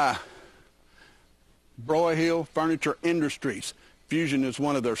BFI, Broyhill Furniture Industries. Fusion is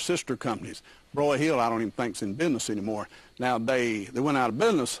one of their sister companies. Broyhill, I don't even think is in business anymore. Now, they went out of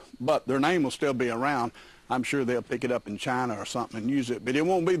business, but their name will still be around. I'm sure they'll pick it up in China or something and use it. But it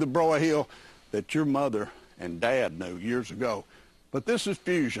won't be the Broyhill that your mother and dad knew years ago. But this is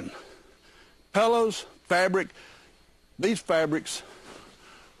Fusion. Pillows, fabric. These fabrics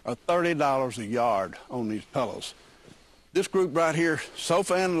are $30 a yard on these pillows. This group right here,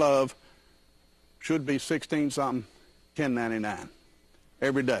 Sofa and Love, should be $16-something, $10.99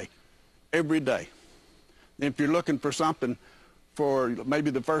 every day. Every day. And if you're looking for something for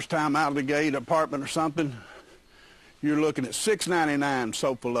maybe the first time out of the gate, apartment or something, you're looking at $6.99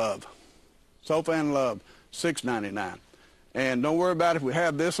 Sofa Love. Sofa and Love, $6.99. And don't worry about if we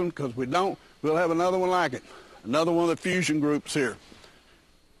have this one, because we don't, we'll have another one like it. Another one of the Fusion groups here.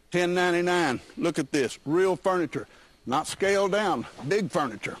 $10.99. Look at this. Real furniture. Not scaled down. Big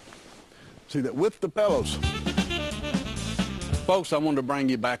furniture. See that with the pillows. Folks, I wanted to bring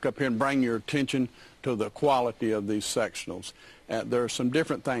you back up here and bring your attention to the quality of these sectionals. There are some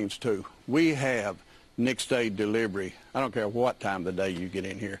different things, too. We have next day delivery. I don't care what time of the day you get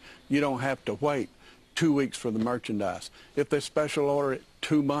in here. You don't have to wait 2 weeks for the merchandise. If they special order it,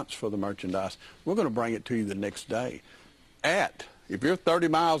 2 months for the merchandise, we're going to bring it to you the next day. If you're 30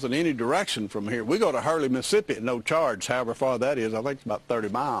 miles in any direction from here, we go to Hurley, Mississippi at no charge, however far that is. I think it's about 30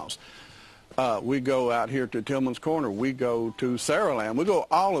 miles. We go out here to Tillman's Corner. We go to Saraland. We go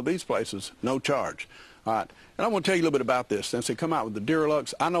all of these places, no charge. All right. And I want to tell you a little bit about this. Since they come out with the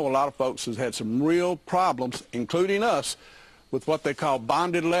Duralux, I know a lot of folks has had some real problems, including us, with what they call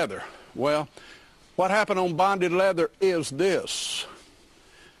bonded leather. Well, what happened on bonded leather is this.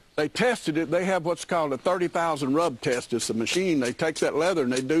 They tested it. They have what's called a 30,000 rub test. It's a machine. They take that leather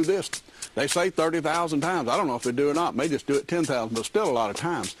and they do this. They say 30,000 times. I don't know if they do or not. May just do it 10,000, but still a lot of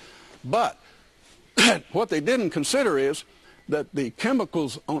times. But what they didn't consider is that the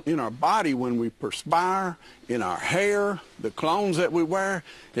chemicals in our body when we perspire, in our hair, the clones that we wear,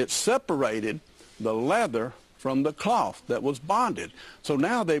 it separated the leather from the cloth that was bonded. So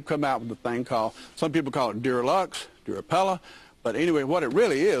now they've come out with a thing called, some people call it Duralux, Durapella, but anyway, what it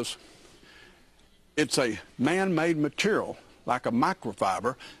really is, it's a man-made material, like a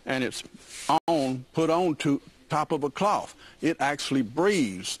microfiber, and it's put on to top of a cloth. It actually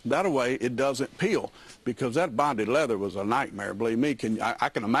breathes. That way it doesn't peel, because that bonded leather was a nightmare, believe me. I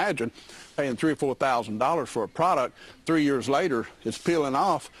can imagine paying $3,000 or $4,000 for a product. 3 years later, it's peeling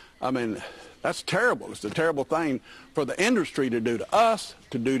off. I mean, that's terrible. It's a terrible thing for the industry to do to us,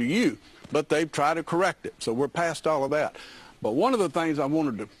 to do to you. But they've tried to correct it, so we're past all of that. But one of the things I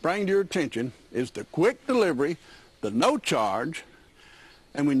wanted to bring to your attention is the quick delivery, the no charge,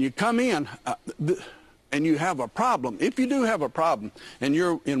 and when you come in and you have a problem, if you do have a problem and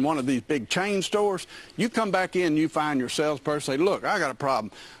you're in one of these big chain stores, you come back in and you find your salesperson say, look, I got a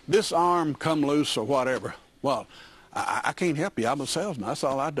problem. This arm come loose or whatever. Well, I can't help you. I'm a salesman. That's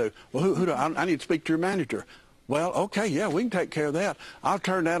all I do. Well, who do I need to speak to your manager. Well, okay, yeah, we can take care of that. I'll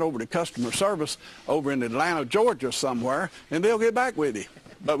turn that over to customer service over in Atlanta, Georgia somewhere, and they'll get back with you.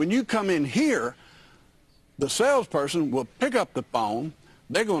 But when you come in here, the salesperson will pick up the phone.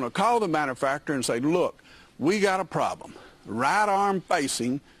 They're going to call the manufacturer and say, look, we got a problem. Right arm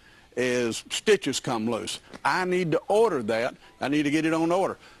facing is stitches come loose. I need to order that. I need to get it on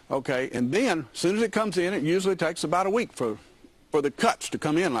order. Okay, and then as soon as it comes in, it usually takes about a week for the cuts to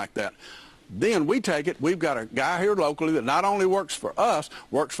come in like that. Then we take it. We've got a guy here locally that not only works for us,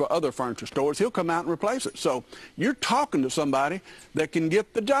 works for other furniture stores. He'll come out and replace it. So you're talking to somebody that can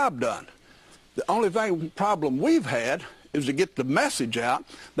get the job done. The only problem we've had is to get the message out.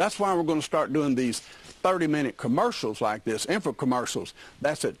 That's why we're going to start doing these 30-minute commercials like this, infomercials.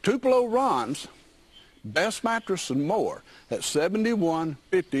 That's at Tupelo Ron's Best Mattress and More at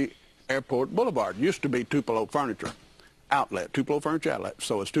 7150 Airport Boulevard. Used to be Tupelo Furniture Outlet, Tupelo Furniture Outlet.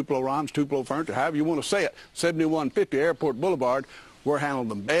 So it's Tupelo Ron's, Tupelo Furniture, however you want to say it, 7150 Airport Boulevard. We're handling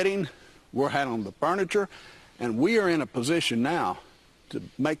the bedding, we're handling the furniture, and we are in a position now to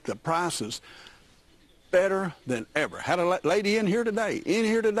make the prices better than ever. Had a lady in here today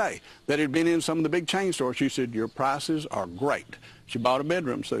that had been in some of the big chain stores. She said, your prices are great. She bought a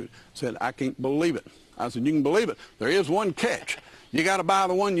bedroom suit. Said, I can't believe it. I said, you can believe it. There is one catch. You got to buy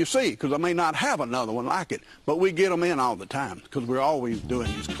the one you see, because I may not have another one like it. But we get them in all the time, because we're always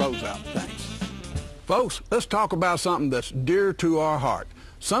doing these closeout things. Folks, let's talk about something that's dear to our heart.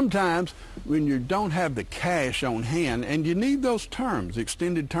 Sometimes when you don't have the cash on hand and you need those terms,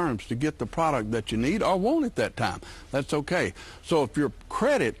 extended terms, to get the product that you need or want at that time, that's okay. So if your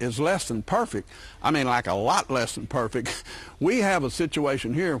credit is less than perfect, I mean like a lot less than perfect, we have a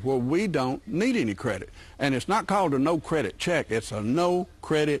situation here where we don't need any credit. And it's not called a no credit check, it's a no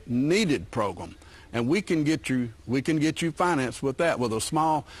credit needed program. And we can get you financed with that with a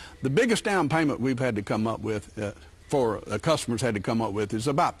small, the biggest down payment we've had to come up with for customers had to come up with is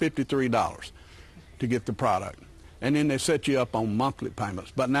about $53 to get the product. And then they set you up on monthly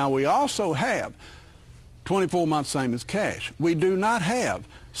payments. But now we also have 24 months same as cash. We do not have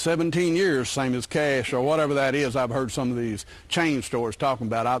 17 years same as cash or whatever that is. I've heard some of these chain stores talking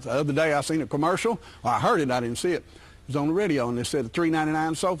about. The other day I seen a commercial. Well, I heard it, I didn't see it. It was on the radio and they said a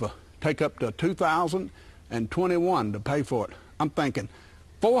 $399 sofa take up to $2,021 to pay for it. I'm thinking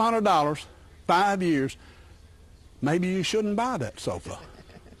 $400, 5 years, maybe you shouldn't buy that sofa.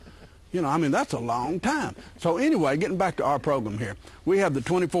 You know, I mean, that's a long time. So anyway, getting back to our program here, we have the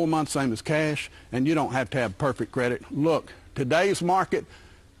 24 months same as cash, and you don't have to have perfect credit. Look, today's market,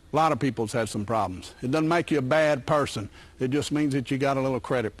 a lot of people's had some problems. It doesn't make you a bad person. It just means that you got a little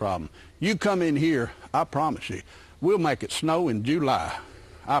credit problem. You come in here, I promise you, we'll make it snow in July.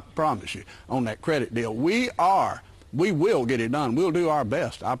 I promise you, on that credit deal. We will get it done. We'll do our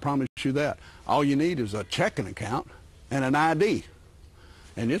best. I promise you that. All you need is a checking account and an ID,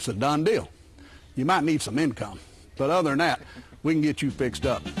 and it's a done deal. You might need some income, but other than that, we can get you fixed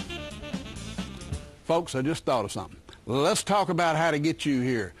up. Folks, I just thought of something. Let's talk about how to get you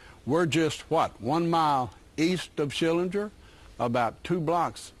here. We're just, 1 mile east of Schillinger, about 2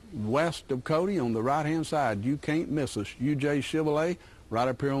 blocks west of Cody on the right-hand side. You can't miss us. UJ Chevrolet, right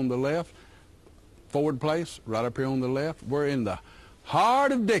up here on the left. Ford Place, right up here on the left. We're in the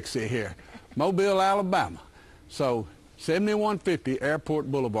heart of Dixie here, Mobile, Alabama. So 7150 Airport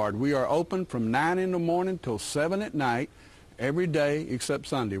Boulevard. We are open from 9 in the morning till 7 at night, every day except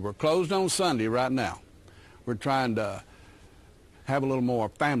Sunday. We're closed on Sunday right now. We're trying to have a little more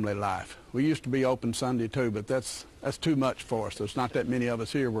family life. We used to be open Sunday too, but that's too much for us. There's not that many of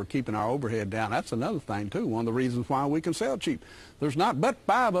us here. We're keeping our overhead down. That's another thing too, one of the reasons why we can sell cheap. There's not but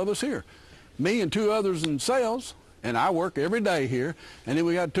 5 of us here. Me and 2 others in sales, and I work every day here, and then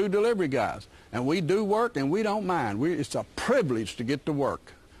we got 2 delivery guys. And we do work, and we don't mind. It's a privilege to get to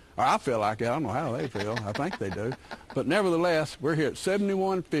work. Or I feel like it. I don't know how they feel. I think they do. But nevertheless, we're here at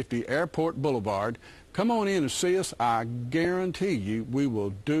 7150 Airport Boulevard. Come on in and see us. I guarantee you we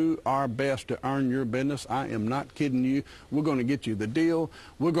will do our best to earn your business. I am not kidding you. We're going to get you the deal.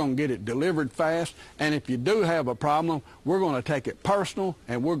 We're going to get it delivered fast. And if you do have a problem, we're going to take it personal,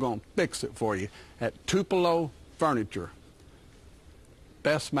 and we're going to fix it for you at Tupelo Furniture.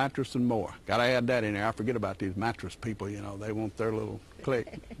 Best mattress and more. Got to add that in there. I forget about these mattress people, you know. They want their little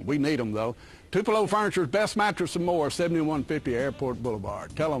click. We need them, though. Tupelo Furniture's Best Mattress and More, 7150 Airport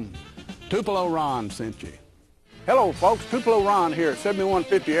Boulevard. Tell them Tupelo Ron sent you. Hello, folks. Tupelo Ron here at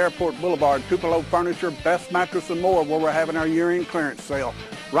 7150 Airport Boulevard. Tupelo Furniture, Best Mattress and More, where we're having our year-end clearance sale.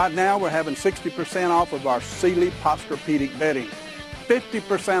 Right now, we're having 60% off of our Sealy Posturepedic bedding,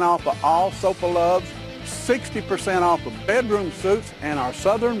 50% off of all Sofa Loves, 60% off of bedroom suits, and our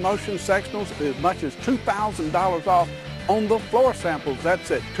Southern Motion sectionals as much as $2,000 off on the floor samples.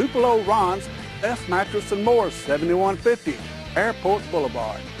 That's at Tupelo Ron's Best Mattress and More, 7150 Airport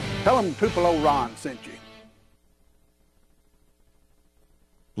Boulevard. Tell them Tupelo Ron sent you.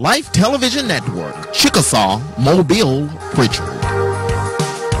 Life Television Network, Chickasaw, Mobile, Pritchard.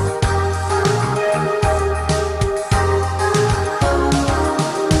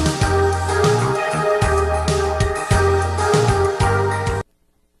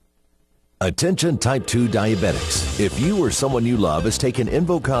 Attention type 2 diabetics. If you or someone you love has taken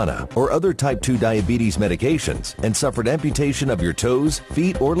Invokana or other type 2 diabetes medications and suffered amputation of your toes,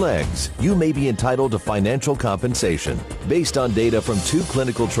 feet, or legs, you may be entitled to financial compensation. Based on data from 2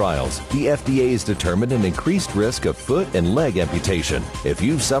 clinical trials, the FDA has determined an increased risk of foot and leg amputation. If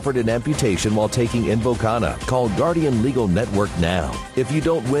you've suffered an amputation while taking Invokana, call Guardian Legal Network now. If you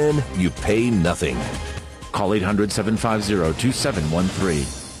don't win, you pay nothing. Call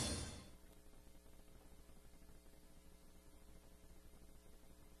 800-750-2713.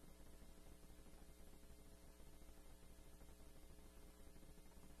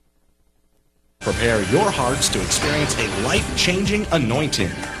 Prepare your hearts to experience a life-changing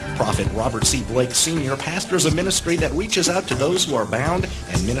anointing. Prophet Robert C. Blake Sr. pastors a ministry that reaches out to those who are bound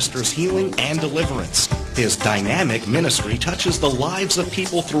and ministers healing and deliverance. His dynamic ministry touches the lives of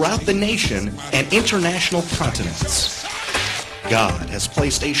people throughout the nation and international continents. God has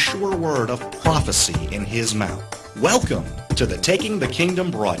placed a sure word of prophecy in his mouth. Welcome to the Taking the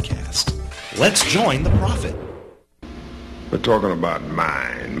Kingdom broadcast. Let's join the prophet. We're talking about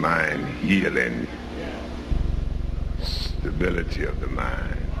mind healing, stability of the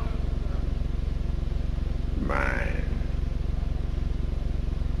mind.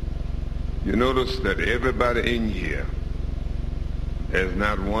 You notice that everybody in here, there's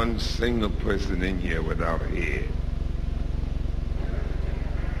not one single person in here without a head.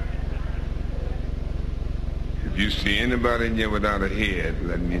 If you see anybody in here without a head,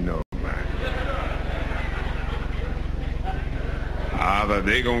 let me know. Either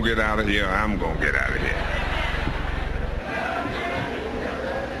they're going to get out of here or I'm going to get out of here.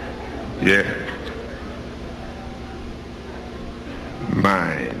 Yeah.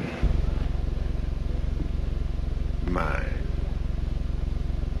 Mind.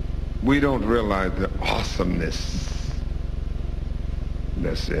 We don't realize the awesomeness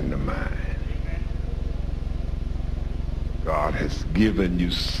that's in the mind. God has given you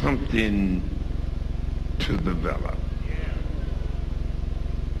something to develop.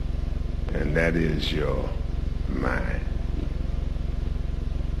 And that is your mind.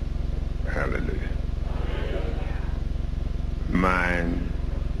 Hallelujah. Mind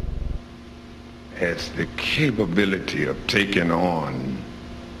has the capability of taking on,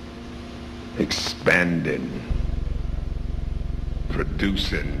 expanding,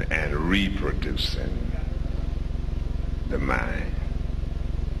 producing, and reproducing the mind.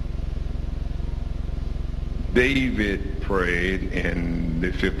 David prayed in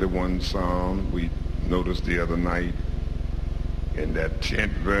the 51 Psalm, we noticed the other night, in that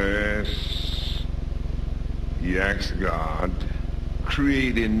 10th verse, he asked God,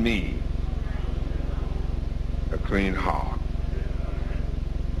 create in me a clean heart.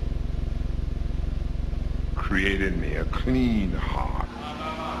 Create in me a clean heart,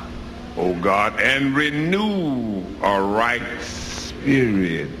 O God, and renew a right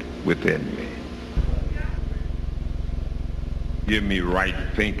spirit within me. Give me right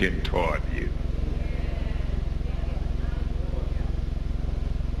thinking toward you.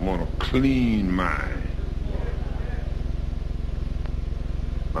 I want a clean mind.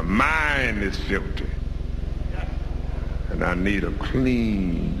 My mind is filthy, and I need a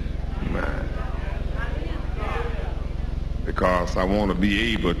clean mind. Because I want to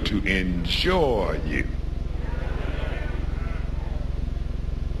be able to enjoy you.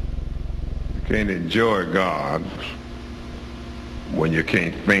 You can't enjoy God when you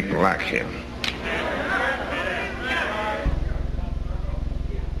can't think like him.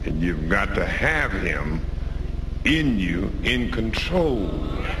 And you've got to have him in you, in control,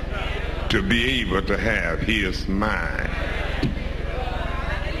 to be able to have his mind.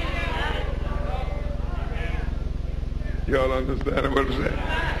 Y'all understand what I'm saying?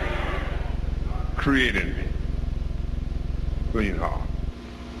 Creating me clean heart.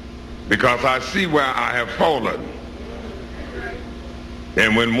 Because I see where I have fallen.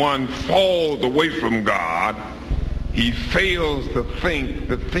 And when one falls away from God, he fails to think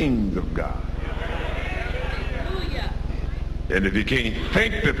the things of God. And if he can't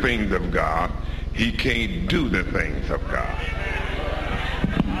think the things of God, he can't do the things of God.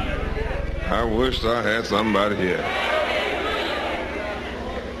 I wish I had somebody here.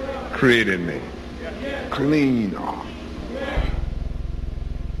 Created me clean heart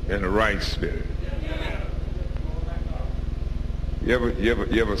and a right spirit.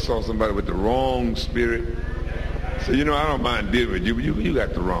 You ever saw somebody with the wrong spirit? So, you know, I don't mind dealing with you, but you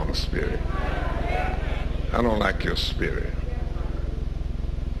got the wrong spirit. I don't like your spirit.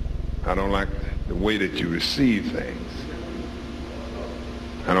 I don't like the way that you receive things.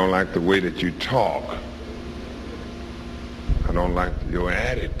 I don't like the way that you talk. I don't like your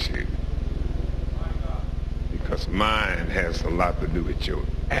attitude. Because mine has a lot to do with your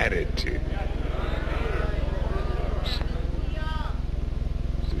attitude. See,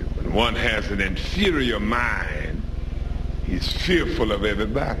 when one has an inferior mind, he's fearful of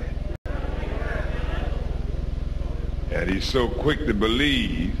everybody. And he's so quick to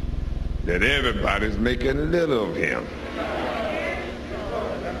believe that everybody's making little of him.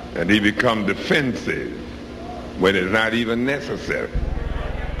 And he becomes defensive when it's not even necessary.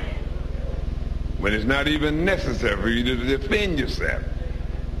 When it's not even necessary for you to defend yourself.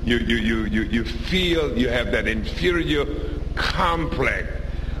 You feel you have that inferior complex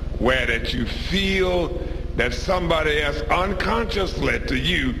where that you feel that somebody else unconsciously to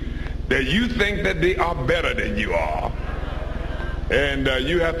you, that you think that they are better than you are. And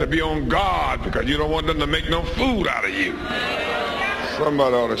you have to be on guard because you don't want them to make no food out of you.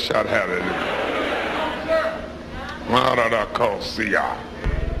 Somebody ought to shout hallelujah.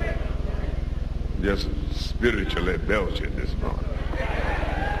 just spiritually belching this morning.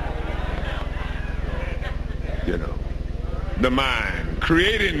 You know, the mind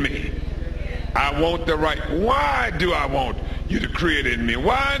creating me. I want the right. Why do I want you to create in me?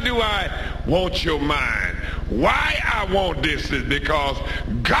 Why do I want your mind? Why I want this is because,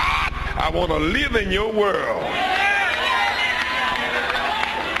 God, I want to live in your world.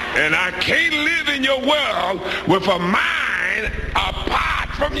 And I can't live in your world with a mind apart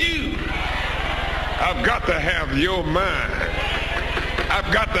from you. I've got to have your mind.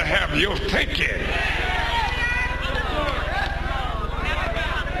 I've got to have your thinking.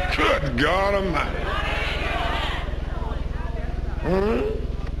 Good God Almighty.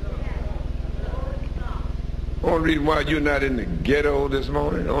 Only reason why you're not in the ghetto this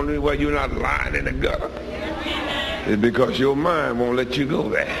morning, only reason why you're not lying in the gutter, is because your mind won't let you go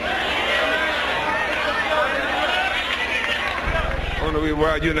there. Only reason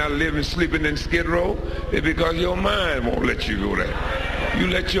why you're not living, sleeping in Skid Row is because your mind won't let you go there. You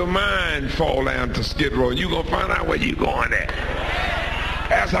let your mind fall down to Skid Row, and you're going to find out where you're going at.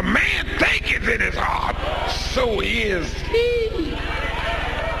 As a man thinketh in his heart, so is he.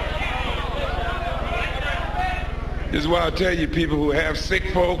 This is why I tell you, people who have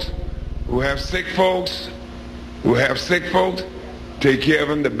sick folks, take care of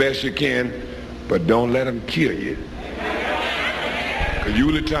them the best you can, but don't let them kill you. Because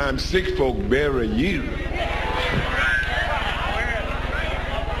usually time sick folk bury you.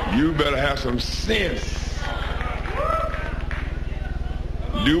 You better have some sense.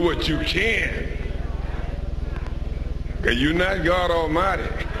 Do what you can. Because you're not God Almighty.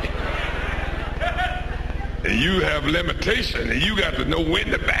 And you have limitation, and you got to know when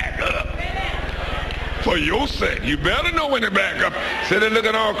to back up. For your sake, you better know when to back up. Instead of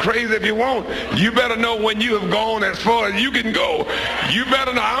looking all crazy if you want, you better know when you have gone as far as you can go. You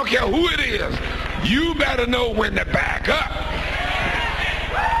better know, I don't care who it is, you better know when to back up.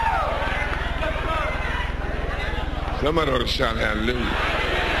 Somebody ought to shout hallelujah.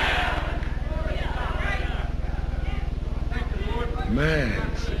 Mind.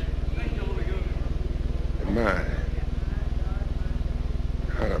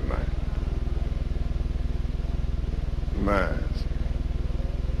 Out of mind. Minds.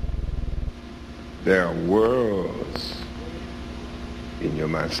 There are worlds in your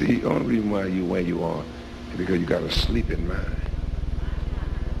mind. See, the only reason why you where you are is because you got a sleeping mind.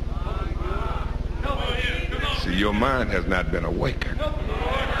 See, your mind has not been awakened.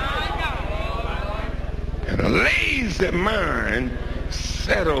 And a lazy mind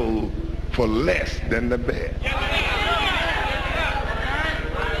settled for less than the best.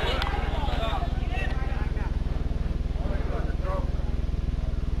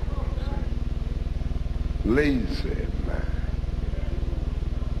 Lazy mind.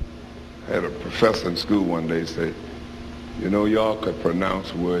 I had a professor in school one day say, you know, y'all could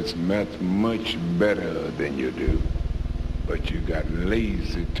pronounce words much better than you do, but you got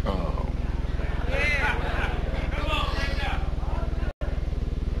lazy tongue.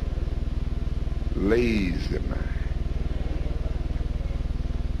 Lazy mind.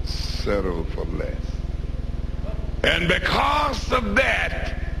 Settle for less. And because of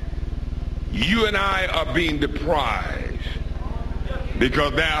that, you and I are being deprived,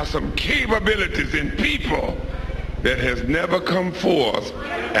 because there are some capabilities in people that has never come forth,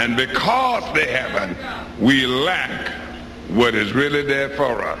 and because they haven't, we lack what is really there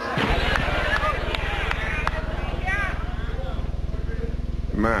for us.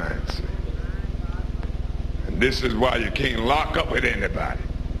 Minds. And this is why you can't lock up with anybody.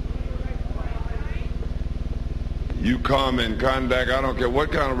 You come in contact, I don't care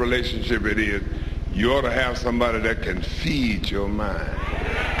what kind of relationship it is, you ought to have somebody that can feed your mind.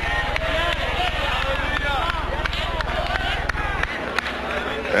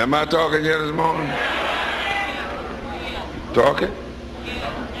 Am I talking here this morning? Talking?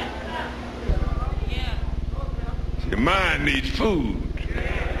 Your mind needs food.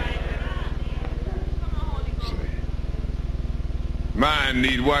 See? Mind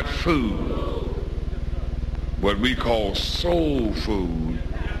needs what? Food. What we call soul food,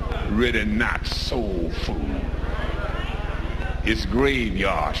 really not soul food. It's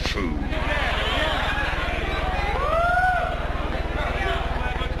graveyard food.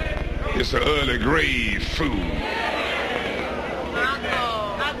 It's an early grave food.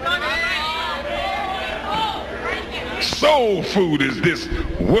 Soul food is this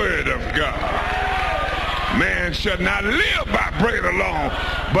word of God. Man shall not live by bread alone,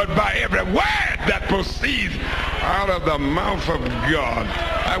 but by every word that proceeds out of the mouth of God.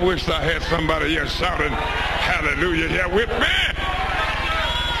 I wish I had somebody here shouting hallelujah here with me.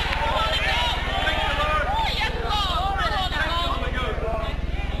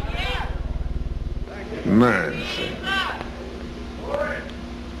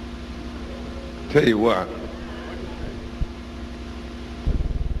 Tell you what,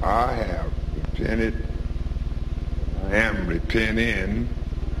 I have repented, I am repenting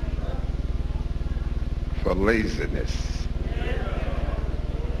for laziness.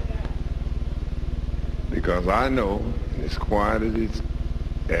 Because I know, as quiet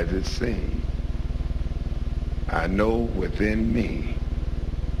as it seems, I know within me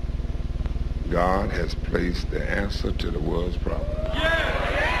God has placed the answer to the world's problem.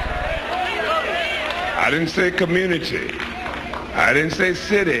 I didn't say community. I didn't say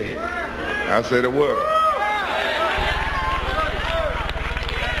city. I said the world.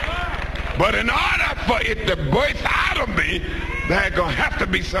 But in order for it to burst out of me, there's going to have to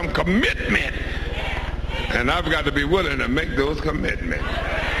be some commitment. And I've got to be willing to make those commitments.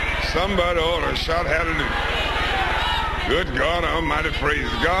 Somebody ought to shout hallelujah. Good God Almighty, praise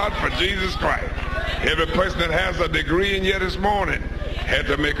God for Jesus Christ. Every person that has a degree in here this morning had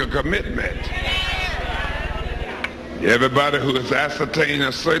to make a commitment. Everybody who has ascertained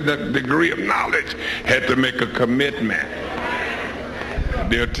a certain degree of knowledge had to make a commitment.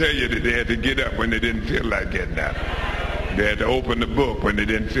 They'll tell you that they had to get up when they didn't feel like getting up. They had to open the book when they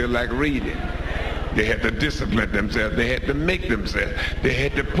didn't feel like reading. They had to discipline themselves. They had to make themselves. They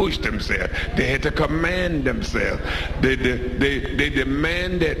had to push themselves. They had to command themselves. They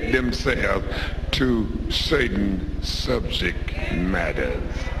demanded themselves to certain subject matters.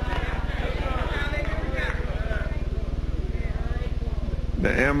 Now,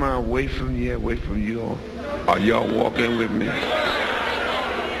 am I away from you all? Are y'all walking with me?